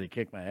 He's going to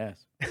kick my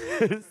ass.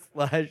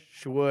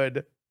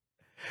 /Schwood.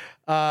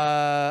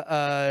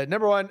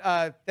 Number one,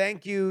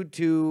 thank you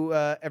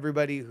to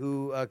everybody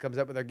who comes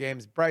up with our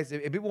games. Bryce,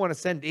 if people want to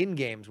send in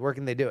games, where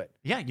can they do it?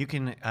 Yeah, you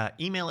can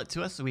email it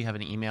to us. So we have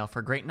an email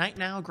for Great Night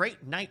now,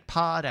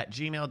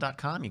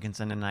 greatnightpod@gmail.com. You can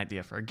send an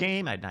idea for a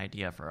game, an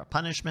idea for a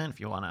punishment, if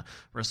you want to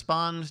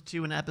respond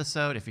to an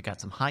episode, if you got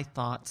some high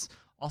thoughts,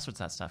 all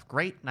sorts of that stuff.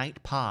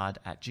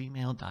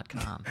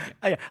 Greatnightpod@gmail.com.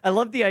 I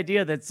love the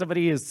idea that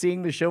somebody is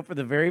seeing the show for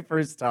the very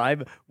first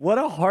time. What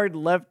a hard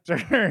left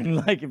turn.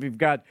 Like if you've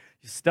got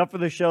stuff for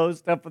the show,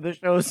 stuff for the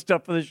show,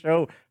 stuff for the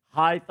show,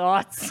 high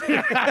thoughts. They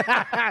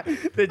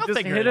just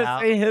figure hit it us.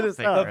 out. They hit They'll us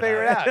figure up. it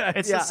Figure it out.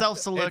 It's Yeah. the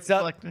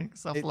self-selecting.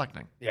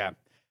 Yeah.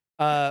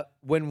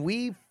 When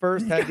we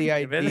first had the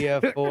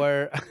idea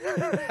for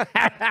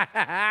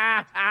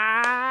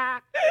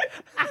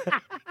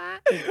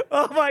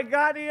Oh my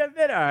God, he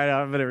admitted. All right,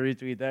 I'm gonna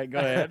retweet that. Go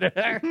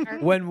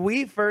ahead. when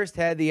we first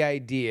had the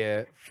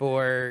idea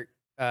for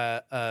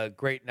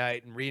Great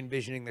Night and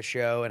re-envisioning the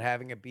show and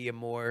having it be a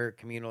more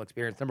communal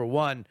experience, number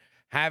one,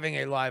 having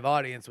a live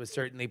audience was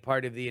certainly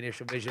part of the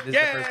initial vision. This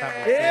is the first time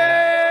we've seen it.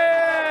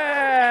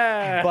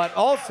 But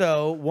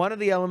also, one of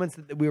the elements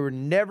that we were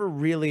never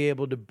really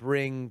able to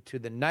bring to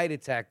the Night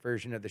Attack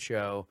version of the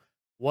show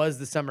was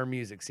the summer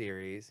music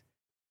series.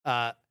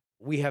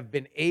 We have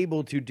been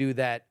able to do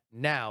that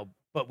now,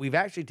 but we've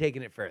actually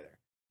taken it further.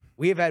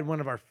 We have had one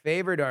of our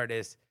favorite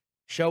artists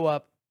show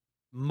up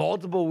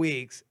multiple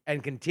weeks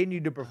and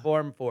continue to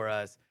perform for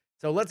us.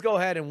 So let's go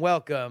ahead and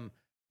welcome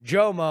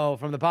Jomo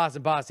from the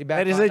Possum Posse back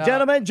Ladies on and up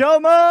gentlemen,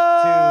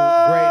 Jomo! to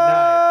Great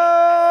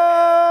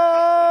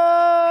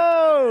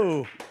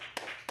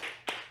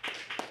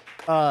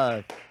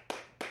Night.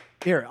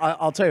 Here,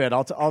 I'll tell you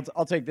what.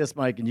 I'll take this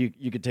mic, and you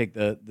can take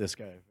this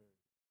guy.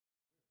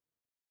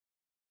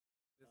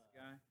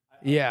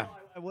 Yeah.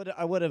 I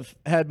would have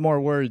had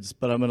more words,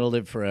 but I'm gonna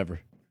live forever.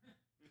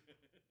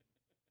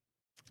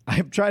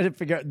 I'm trying to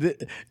figure out this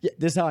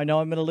is how I know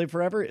I'm gonna live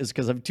forever is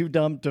because I'm too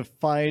dumb to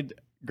find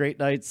Great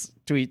Night's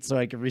tweet so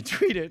I can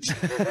retweet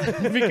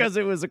it because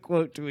it was a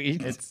quote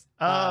tweet. It's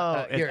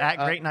Here, at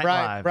Great Night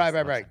Brian,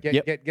 Live. Brian.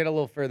 Yep. Get a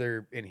little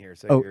further in here.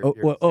 So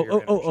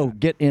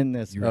Get in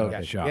this. You're out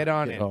of shot. Get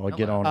on in. Oh,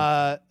 get on.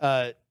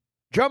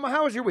 Jomo,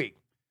 how was your week?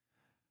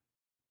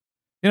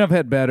 You know, I've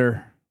had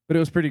better, but it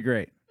was pretty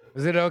great.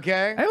 Was it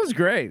okay? It was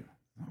great.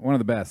 One of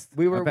the best.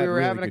 We were I've had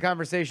really having a good-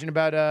 conversation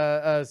about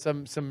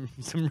some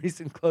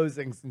recent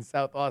closings in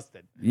South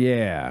Austin.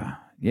 Yeah.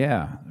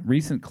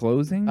 Recent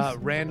closings.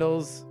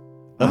 Randall's.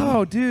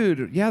 Oh,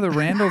 dude. Yeah, the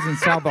Randalls in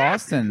South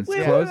Austin's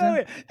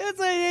closing.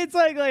 It's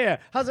like, yeah.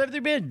 How's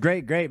everything been?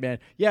 Great, man.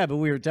 Yeah, but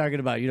we were talking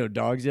about,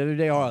 dogs the other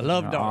day. Oh, I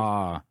love dogs.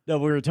 Ah. No,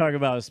 we were talking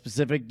about a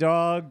specific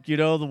dog,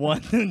 the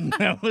one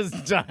that was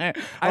dying.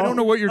 I don't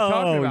know what you're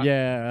talking about. Oh,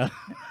 yeah.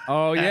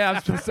 Oh, yeah.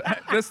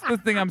 That's the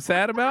thing I'm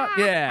sad about?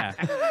 Yeah.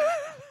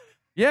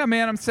 Yeah,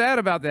 man, I'm sad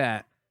about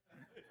that.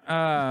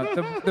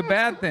 The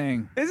bad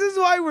thing. This is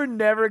why we're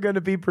never going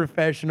to be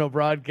professional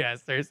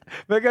broadcasters,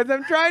 because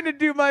I'm trying to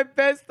do my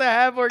best to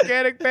have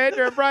organic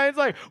banter, and Brian's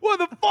like, "What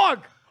the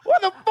fuck?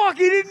 What the fuck?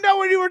 He didn't know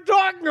what you were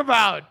talking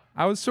about,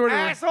 I was sort of.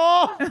 asshole."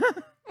 I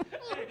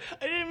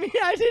didn't mean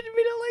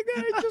it like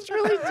that. I just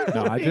really did.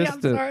 No,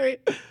 I'm sorry.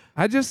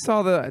 I just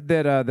saw that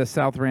the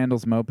South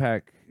Randall's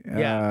Mopac,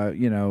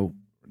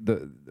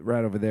 the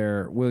right over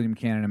there, William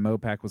Cannon and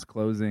Mopac was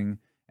closing,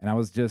 and I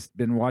was just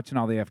been watching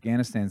all the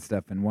Afghanistan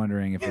stuff and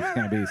wondering if it's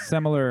going to be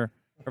similar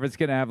or if it's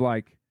going to have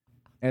like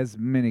as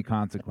many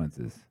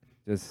consequences.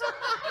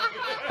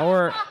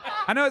 Or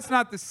I know it's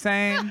not the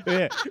same.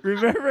 Yeah.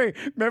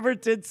 Remember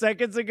 10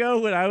 seconds ago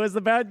when I was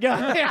the bad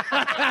guy?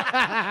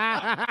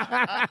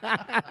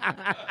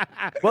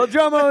 Well,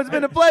 Jomo, it's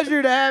been a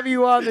pleasure to have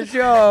you on the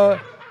show.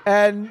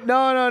 And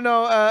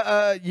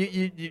no.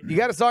 You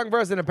got a song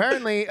for us, and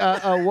apparently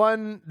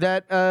one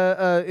that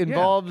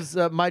involves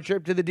my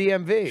trip to the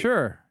DMV.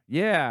 Sure.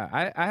 Yeah,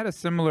 I had a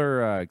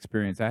similar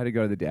experience. I had to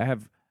go to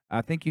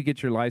I think you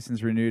get your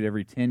license renewed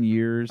every 10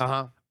 years.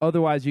 Uh-huh.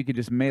 Otherwise, you could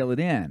just mail it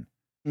in.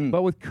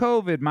 But with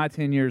COVID, my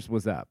 10 years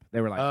was up.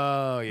 They were like,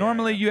 Oh, yeah.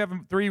 normally you have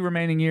 3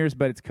 remaining years,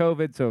 but it's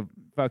COVID, so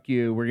fuck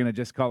you. We're going to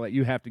just call it,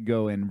 you have to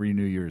go and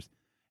renew yours.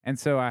 And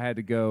so I had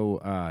to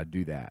go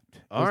do that.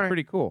 It was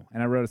pretty cool,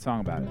 and I wrote a song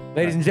about it.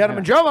 Ladies and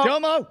gentlemen, Jomo.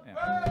 Jomo.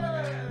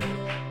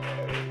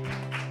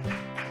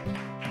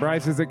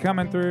 Bryce, is it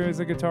coming through? Is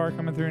the guitar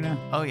coming through now?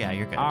 Oh yeah,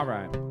 you're good. All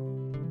right.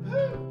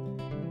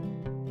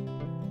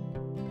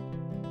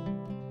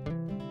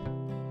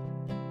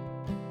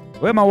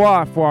 Well, my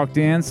wife walked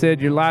in,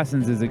 said, your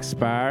license is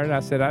expired.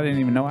 I said, I didn't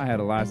even know I had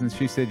a license.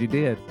 She said, you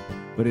did,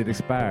 but it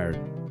expired.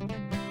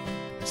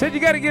 Said, you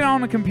got to get on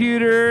the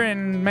computer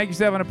and make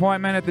yourself an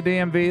appointment at the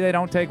DMV. They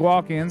don't take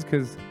walk-ins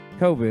because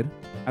COVID.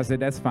 I said,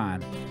 that's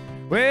fine.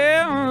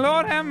 Well,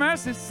 Lord have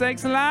mercy,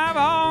 sakes alive.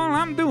 All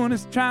I'm doing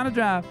is trying to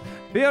drive.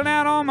 Filled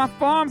out all my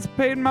forms,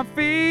 paid my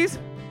fees.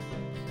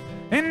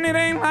 And it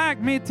ain't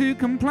like me to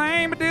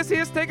complain, but this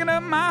here's taking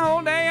up my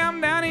whole day. I'm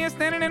down here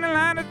standing in the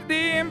line at the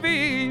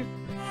DMV.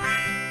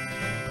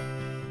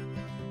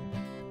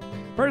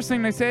 First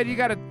thing they said, you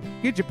got to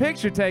get your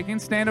picture taken.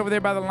 Stand over there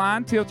by the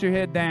line, tilt your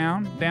head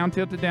down,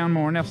 tilted down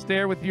more. Now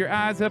stare with your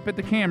eyes up at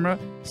the camera,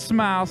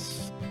 smile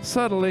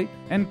subtly,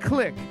 and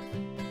click.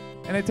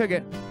 And they took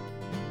it.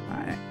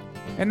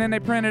 And then they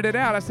printed it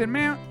out. I said,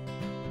 man,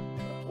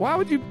 why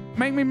would you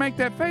make me make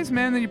that face,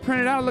 man? Then you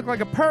print it out, it looked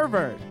like a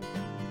pervert.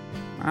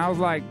 I was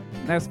like,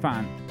 that's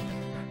fine.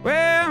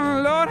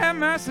 Well, Lord have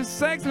mercy,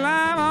 sakes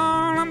alive.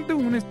 All I'm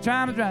doing is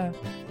trying to drive.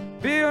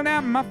 Filled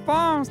out my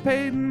forms,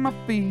 paid my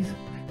fees.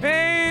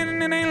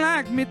 And it ain't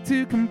like me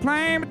to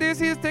complain, but this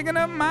here's taking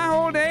up my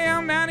whole day.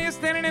 I'm down here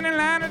standing in the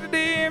line at the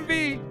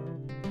DMV.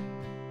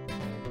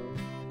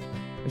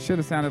 It should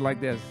have sounded like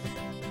this.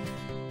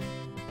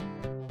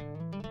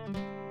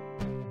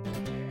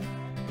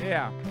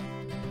 Yeah.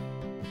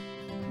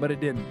 But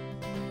it didn't.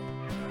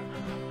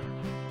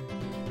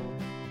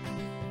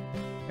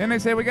 And they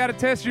said, we got to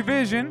test your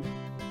vision.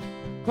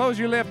 Close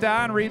your left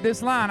eye and read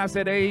this line. I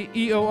said,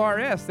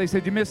 A-E-O-R-S. They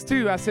said, you missed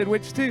 2. I said,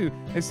 which 2?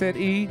 They said,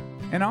 E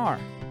and R.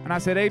 And I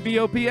said,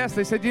 A-B-O-P-S.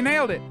 They said, you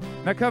nailed it.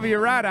 Now cover your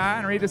right eye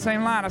and read the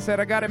same line. I said,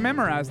 I got it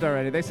memorized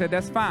already. They said,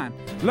 that's fine.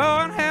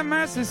 Lord have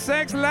mercy,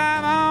 sakes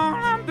alive. All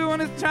I'm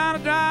doing is trying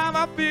to drive.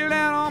 I filled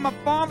out all my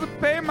forms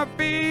and paid my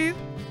fees.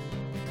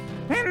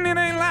 And it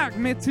ain't like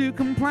me to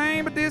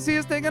complain, but this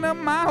here's taking up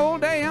my whole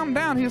day. I'm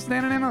down here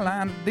standing in a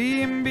line at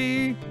the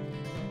DMV.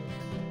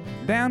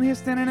 Down here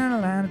standing in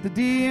a line at the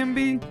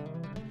DMV.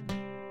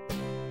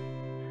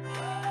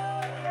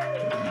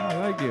 Oh,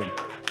 thank you.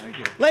 Thank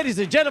you. Ladies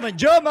and gentlemen,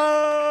 Jomo.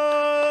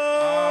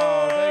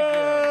 Oh,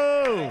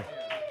 thank you.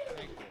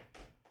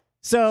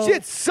 So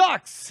Shit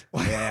sucks.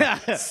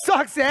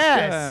 Sucks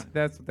ass.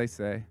 That's what they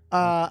say.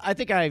 I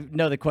think I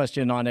know the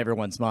question on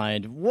everyone's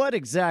mind. What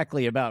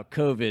exactly about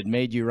COVID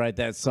made you write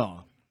that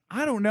song?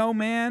 I don't know,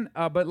 man,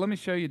 but let me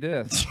show you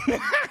this.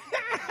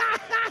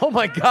 Oh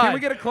my Can God.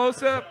 we get a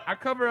close-up? I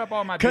cover up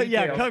all my details.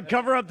 Yeah,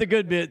 cover up the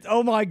good bits.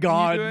 Oh my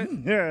God. do it?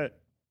 Yeah.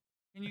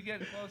 Can you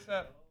get a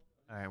close-up?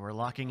 All right, we're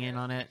locking in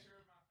on it.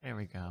 There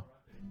we go.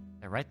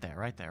 Yeah, right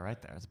there.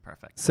 That's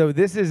perfect. So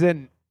this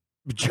isn't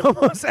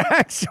Jomo's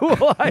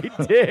actual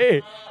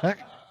ID.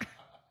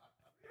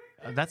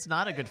 That's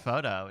not a good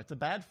photo. It's a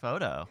bad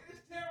photo.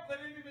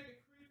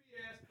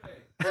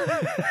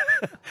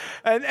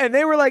 And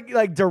they were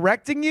like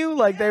directing you,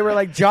 like they were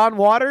like John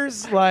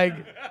Waters, like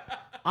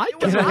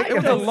It was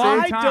a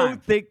long time. I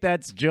don't think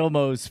that's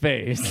Jomo's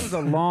face. It was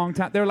a long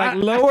time. They were like,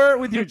 lower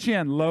with your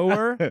chin,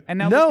 lower. And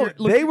now No,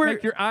 they were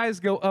make your eyes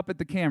go up at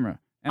the camera.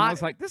 And I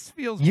was like, this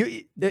feels.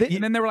 You-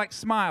 and then they were like,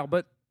 smile,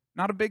 but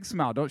not a big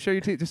smile. Don't show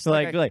your teeth. Just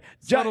like a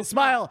subtle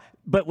smile,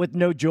 but with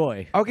no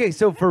joy. Okay,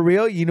 so for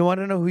real, you want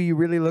to know who you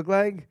really look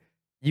like?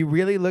 You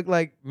really look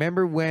like,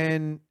 remember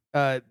when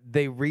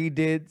they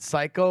redid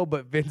Psycho,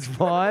 but Vince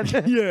Vaughn?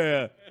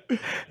 Yeah.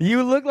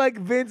 You look like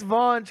Vince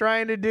Vaughn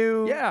trying to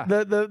do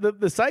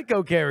the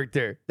Psycho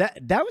character.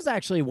 That was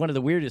actually one of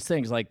the weirdest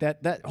things. Like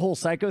that whole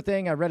Psycho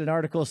thing. I read an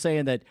article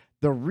saying that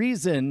the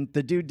reason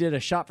the dude did a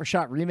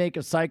shot-for-shot remake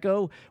of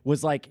Psycho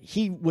was like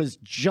he was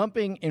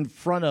jumping in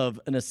front of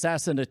an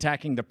assassin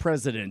attacking the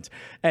president,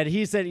 and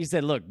he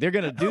said, "Look, they're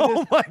gonna do this.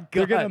 Oh my God.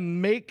 They're gonna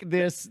make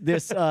this.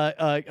 They're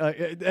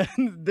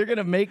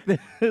gonna make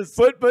this.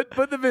 Put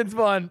the Vince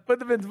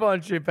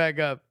Vaughn shit back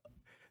up.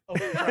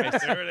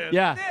 There it is.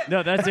 Yeah,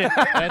 no, that's it.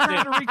 That's trying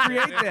it. to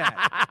recreate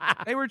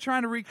that. They were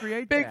trying to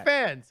recreate Big that.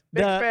 fans.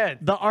 Big fans.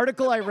 The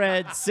article I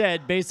read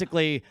said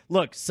basically,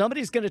 look,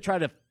 somebody's going to try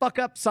to fuck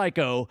up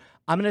Psycho.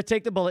 I'm going to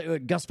take the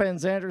bullet. Gus Van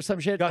Sant or some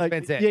shit. Gus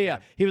Van Sant. Yeah.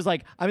 He was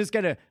like, I'm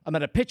going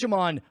to pitch him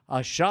on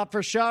a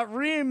shot-for-shot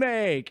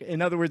remake.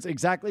 In other words,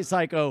 exactly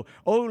Psycho,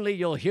 only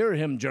you'll hear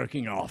him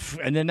jerking off.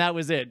 And then that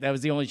was it. That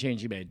was the only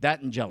change he made.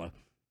 That and Jello.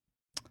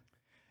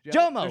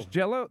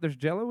 Jomo. There's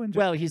Jello in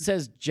Jello. Well, he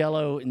says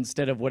Jello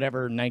instead of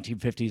whatever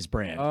 1950s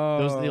brand.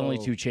 Those are the only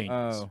two changes.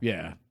 Oh.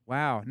 Yeah.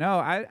 Wow. No,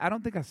 I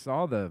don't think I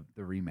saw the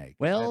remake.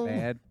 Well, Is that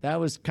bad?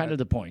 that was kind of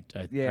the point,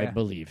 I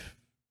believe.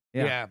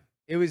 Yeah.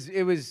 It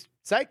was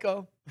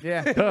Psycho.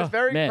 Yeah. It was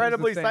very Man.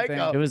 incredibly It's the same thing.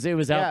 Psycho. It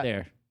was Yeah. out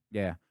there.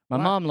 Yeah. My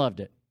mom loved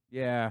it.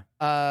 Yeah.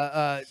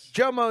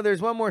 Jomo,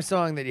 there's one more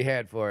song that you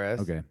had for us.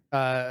 Okay.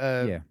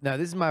 Yeah. Now,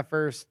 this is my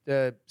first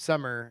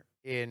summer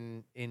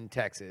in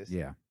Texas.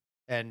 Yeah.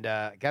 And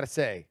gotta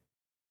say,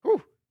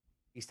 whew,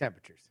 these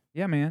temperatures.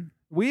 Yeah, man.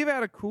 We've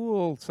had a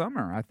cool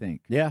summer, I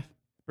think. Yeah.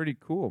 Pretty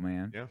cool,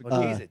 man. Yeah.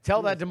 Well, Jesus,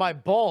 tell that to my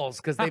balls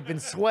because they've been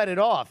sweated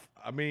off.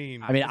 I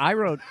mean, I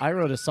wrote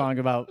a song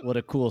about what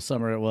a cool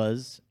summer it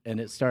was, and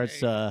it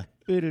starts. Yeah.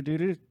 This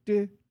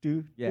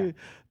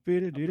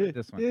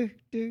one.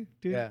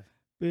 Yeah.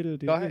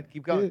 Go ahead,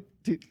 keep going.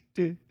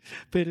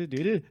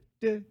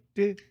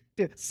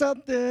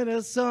 Something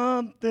or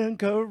something,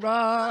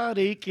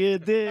 Karate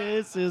Kid.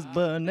 This is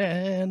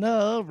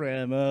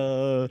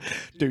Bananarama.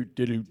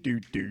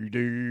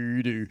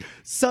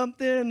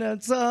 Something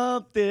and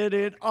something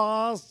in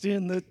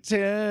Austin. The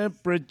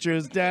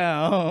temperature's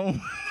down.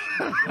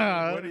 what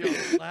are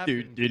y'all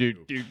laughing to?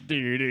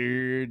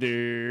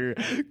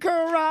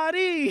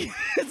 Karate.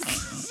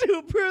 It's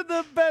super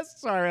the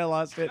best. Sorry, I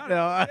lost it.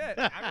 No. I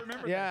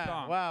remember Yeah, that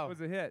song. wow. It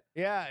was a hit.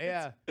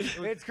 Yeah.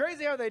 It's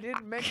crazy how they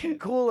didn't mention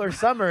cooler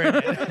summer in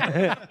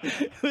it.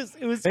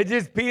 It was It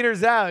just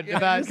peters out.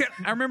 About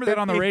I remember that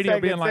on the 15 radio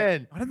being seconds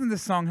like, in. why doesn't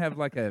this song have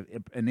like an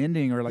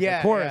ending or like a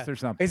chorus or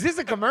something? Is this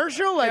a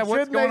commercial? Like, Yeah, what's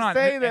shouldn't going they on?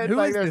 say And that who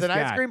like is there's this an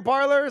ice guy? cream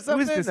parlor or Who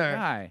something? is this or-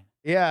 guy?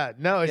 Yeah,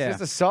 no, it's Yeah.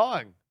 just a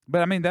song.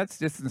 But I mean, that's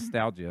just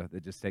nostalgia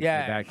that just takes me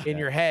Yeah, back. to in that.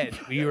 your head,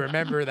 you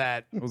remember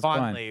that was fun.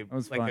 fondly, It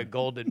was like a fun.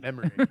 golden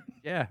memory.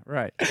 Yeah,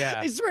 right. Yeah,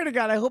 I swear to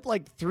God, I hope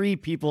like 3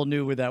 people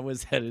knew where that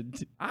was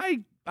headed.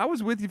 I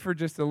was with you for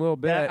just a little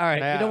bit. All right,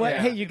 Yeah, you know what?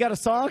 yeah. Hey, you got a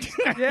song?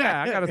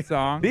 Yeah, I got a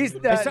song. these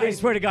I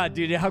swear to God,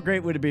 dude, how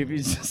great would it be if you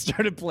just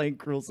started playing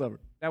Cruel Summer?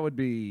 That would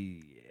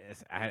be.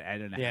 Yes, I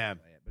don't know. Yeah. How to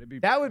play it, but it'd be,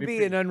 that would it'd be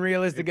pretty- an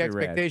unrealistic it'd be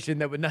rad. expectation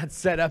that would not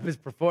set up his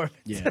performance.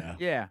 Yeah.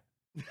 Yeah.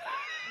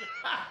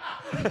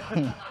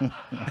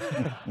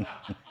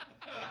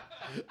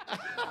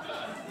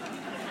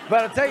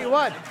 But I'll tell you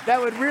what, that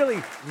would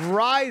really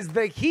rise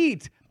the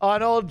heat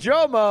on old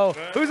Jomo,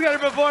 who's going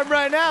to perform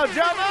right now.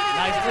 Jomo!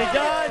 Nicely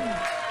done.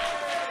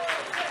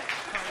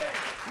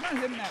 You mind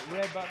hitting that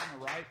red button on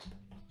the right?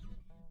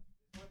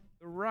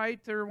 The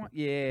right or one?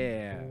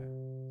 Yeah.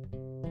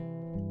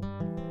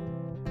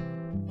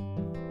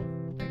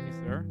 Thank you,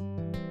 sir.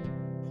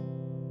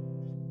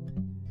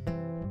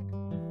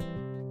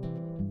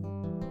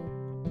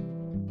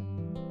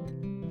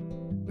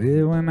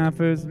 Well, when I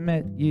first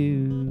met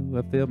you,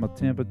 I felt my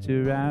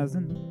temperature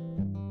rising.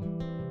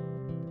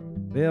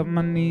 Felt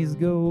my knees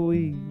go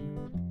weak,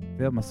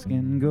 felt my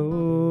skin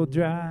go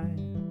dry.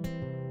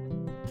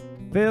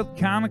 Felt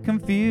kinda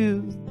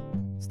confused,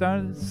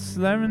 started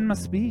slurring my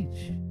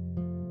speech.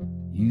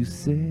 You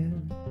said,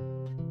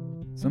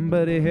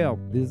 somebody help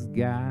this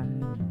guy.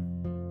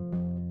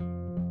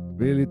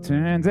 Really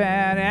turns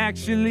out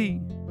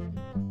actually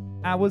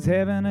I was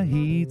having a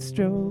heat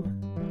stroke.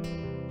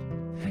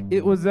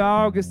 It was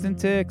August in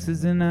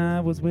Texas and I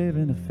was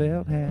wearing a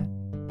felt hat.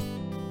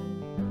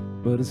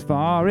 But as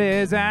far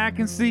as I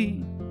can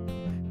see,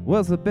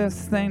 was the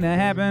best thing to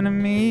happen to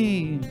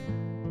me.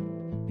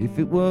 If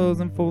it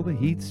wasn't for the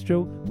heat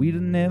stroke, we'd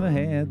have never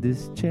had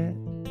this chat.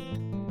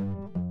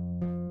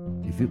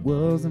 If it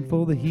wasn't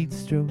for the heat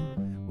stroke,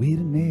 we'd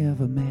have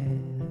never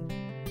met.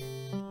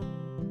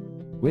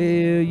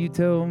 Well, you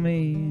told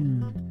me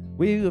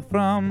we were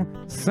from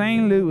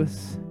St.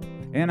 Louis,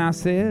 and I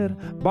said,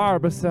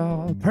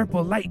 Barbasol,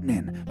 Purple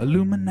Lightning,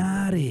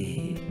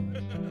 Illuminati.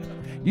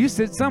 You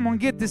said, someone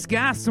get this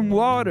guy some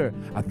water.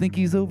 I think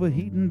he's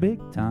overheating big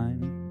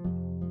time.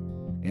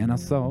 And I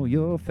saw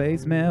your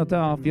face melt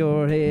off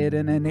your head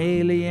and an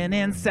alien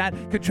inside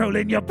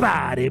controlling your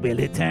body. Well,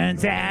 it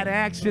turns out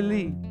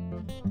actually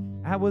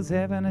I was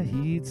having a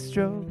heat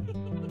stroke.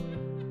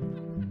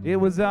 It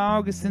was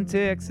August in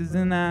Texas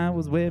and I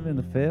was wearing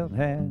a felt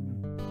hat.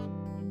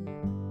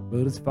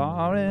 But as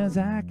far as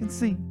I can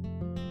see,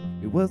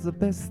 it was the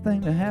best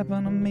thing to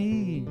happen to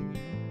me.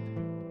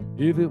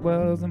 If it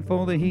wasn't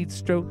for the heat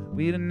stroke,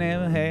 we'd have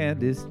never had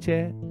this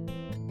chat.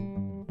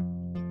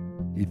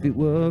 If it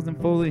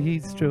wasn't for the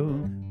heat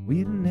stroke,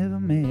 we'd have never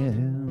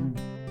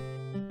met.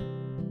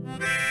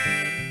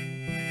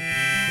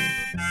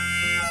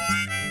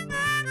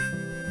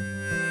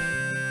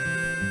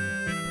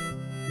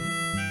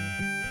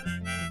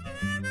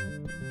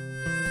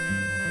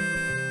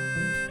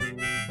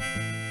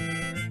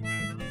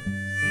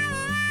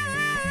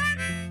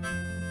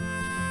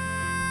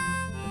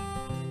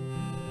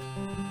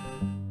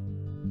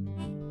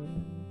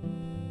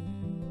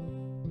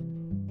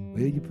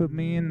 Well, you put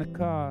me in the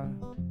car,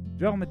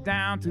 drove me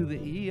down to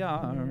the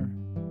ER.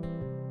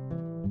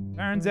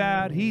 Turns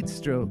out heat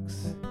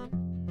strokes,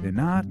 they're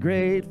not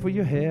great for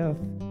your health.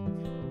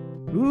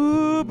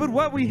 Ooh, but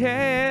what we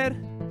had,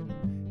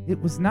 it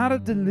was not a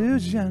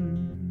delusion.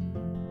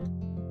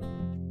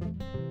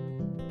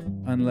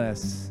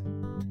 Unless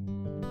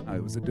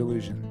it was a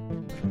delusion.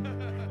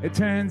 It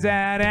turns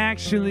out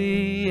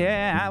actually,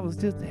 yeah, I was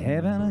just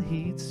having a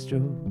heat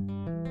stroke.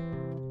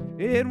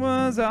 It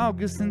was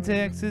August in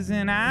Texas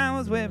and I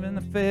was wearing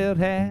a felt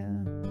hat.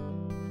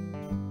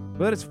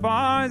 But as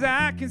far as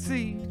I can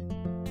see,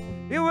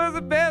 It was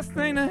the best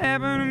thing to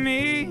happen to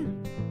me.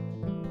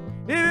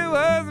 If it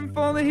wasn't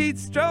for the heat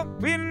stroke,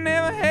 we'd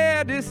never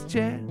had this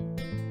chat.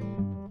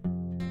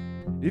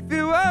 If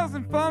it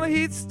wasn't for the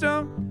heat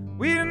stroke,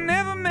 we'd have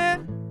never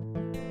met.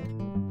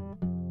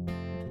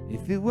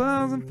 If it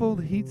wasn't for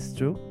the heat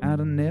stroke, I'd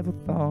have never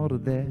thought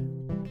of that.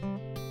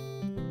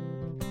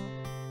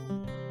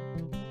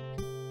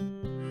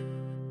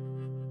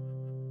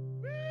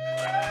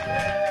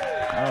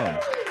 Oh,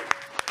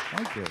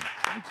 thank you.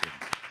 Thank you.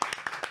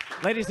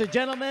 Ladies and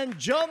gentlemen,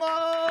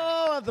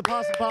 Jomo of the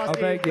Possum Posse. Oh,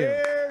 thank you.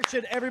 Where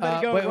should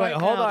everybody go Wait, right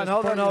hold now on, to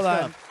hold on, support hold your on.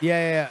 stuff?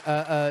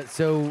 Yeah.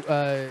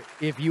 So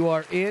if you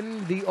are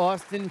in the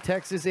Austin,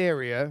 Texas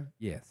area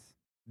Yes.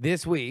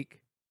 this week,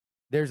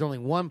 there's only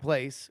one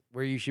place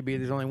where you should be.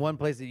 There's only one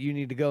place that you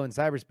need to go in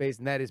cyberspace,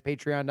 and that is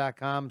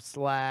patreon.com/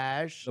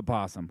 The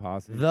Possum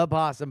Posse. The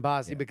Possum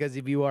Posse. Yeah. Because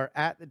if you are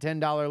at the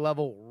 $10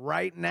 level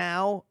right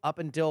now, up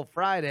until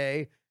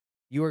Friday,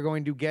 you are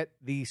going to get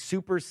the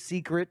super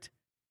secret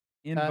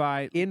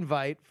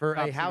invite for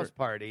Top a house secret.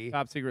 party.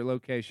 Top secret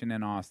location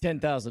in Austin.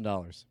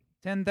 $10,000.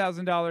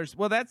 $10,000.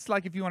 Well, that's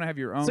like if you want to have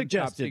your own top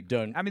Suggested, secret.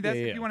 done. I mean, that's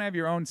Yeah, if yeah. you want to have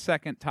your own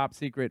second top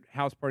secret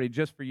house party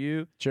just for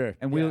you. Sure.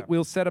 And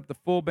we'll set up the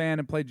full band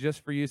and play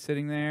just for you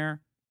sitting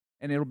there,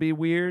 and it'll be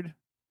weird,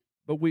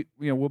 but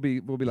we'll be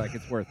like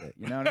it's worth it.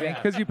 You know what I mean?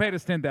 Because you paid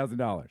us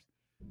 $10,000.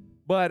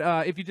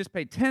 But if you just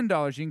pay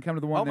 $10, you can come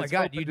to the one. Oh my that's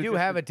God, open you to do just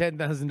have for- a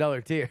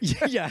 $10,000 tier.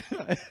 Yeah.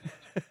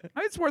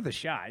 It's worth a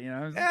shot. You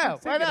know? Yeah, It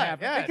why could not?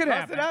 happen. Yeah, it could toss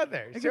happen. it out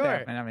there. It could Sure.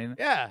 happen. I mean,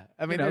 Yeah,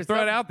 I mean, there's throw it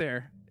some- out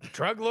there.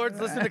 Drug lords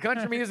listen to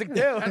country music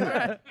too.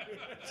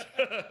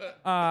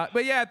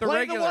 But yeah, at the Play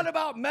regular. the one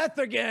about meth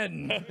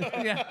again.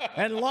 Yeah.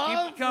 And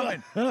love. Keep it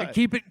coming. And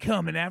keep it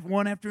coming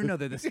one after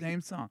another. The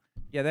same song.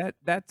 Yeah,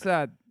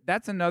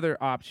 that's another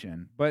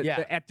option. But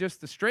Yeah. at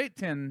just the straight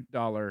 $10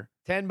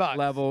 $10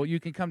 level, you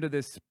can come to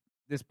this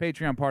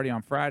Patreon party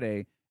on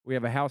Friday. We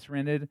have a house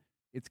rented.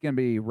 It's gonna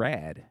be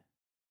rad.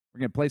 We're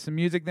gonna play some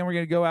music, then we're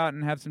gonna go out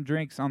and have some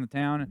drinks on the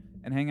town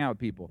and hang out with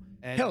people.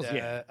 And, Hells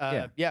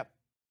yeah. Yeah.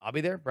 I'll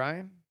be there,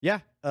 Brian. Yeah.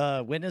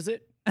 When is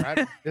it?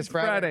 Friday, this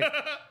Friday.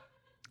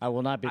 I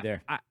will not be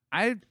there.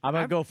 I'm I'm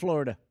gonna go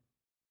Florida.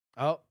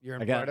 Oh, you're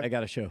in I got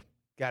Florida. a show.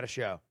 Got a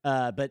show.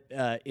 But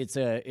it's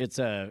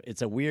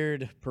a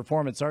weird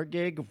performance art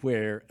gig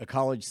where a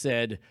college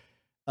said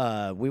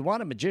we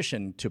want a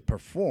magician to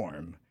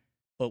perform,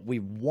 but we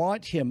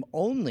want him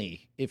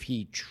only if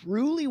he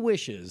truly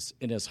wishes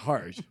in his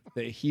heart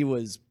that he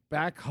was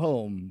back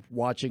home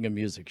watching a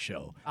music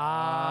show.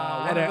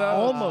 And I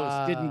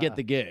almost didn't get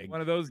the gig.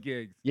 one of those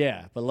gigs.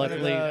 Yeah, but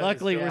luckily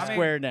we're I mean,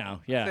 square now.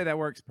 I'd say Yeah. that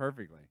works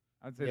perfectly.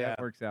 I'd say Yeah. that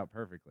works out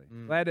perfectly.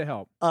 Mm. Glad to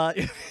help.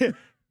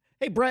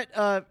 Hey Brett,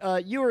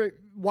 you were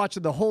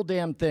watching the whole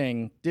damn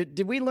thing. Did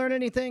we learn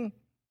anything?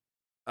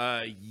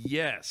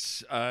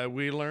 Yes,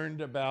 we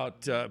learned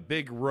about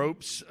big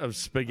ropes of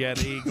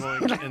spaghetti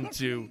going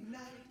into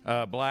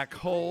black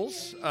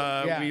holes.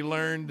 We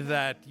learned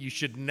that you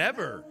should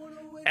never,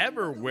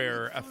 ever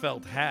wear a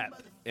felt hat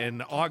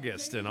in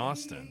August in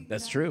Austin.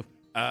 That's true.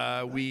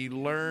 We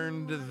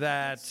learned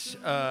that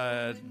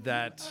the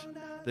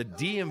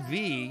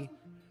DMV.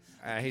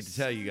 I hate to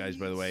tell you guys,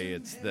 by the way,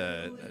 it's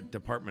the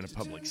Department of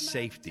Public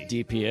Safety.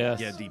 DPS.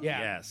 Yeah,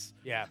 DPS.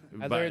 Yeah,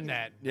 I But- learned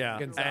that. Yeah,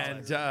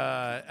 Gonzalez.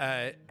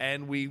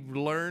 and we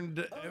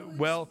learned.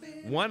 Well,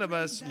 one of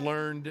us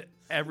learned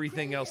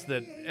everything else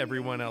that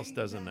everyone else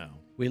doesn't know.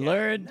 We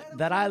learned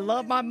that I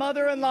love my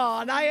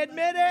mother-in-law, and I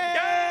admit it.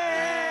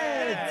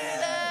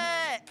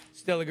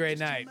 Still a great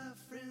night.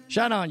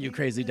 Shine on, you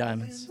crazy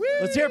diamonds.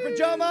 Let's hear it for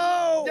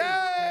Jomo.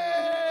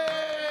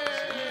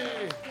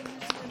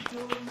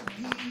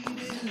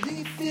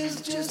 Belief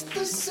is just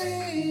the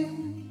same.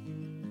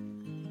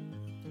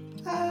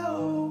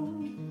 Oh,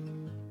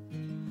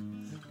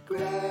 gray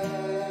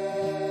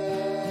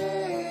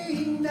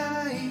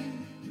night.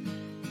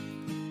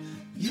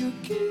 You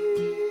keep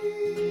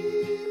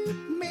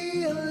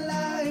me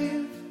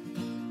alive.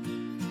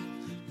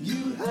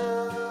 You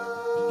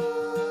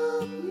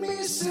help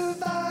me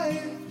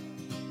survive.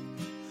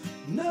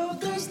 No,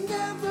 there's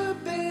never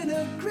been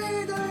a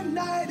greater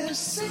night, a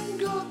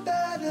single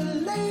better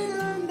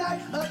later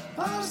night, a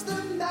pause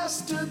the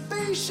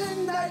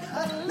masturbation night,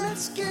 a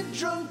let's get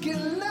drunk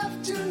and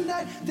laugh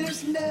tonight.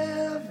 There's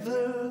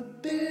never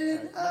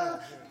been a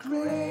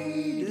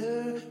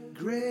greater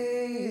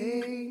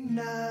great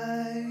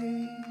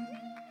night.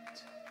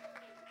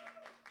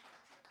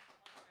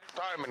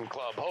 Diamond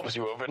Club hopes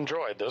you have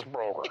enjoyed this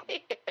program.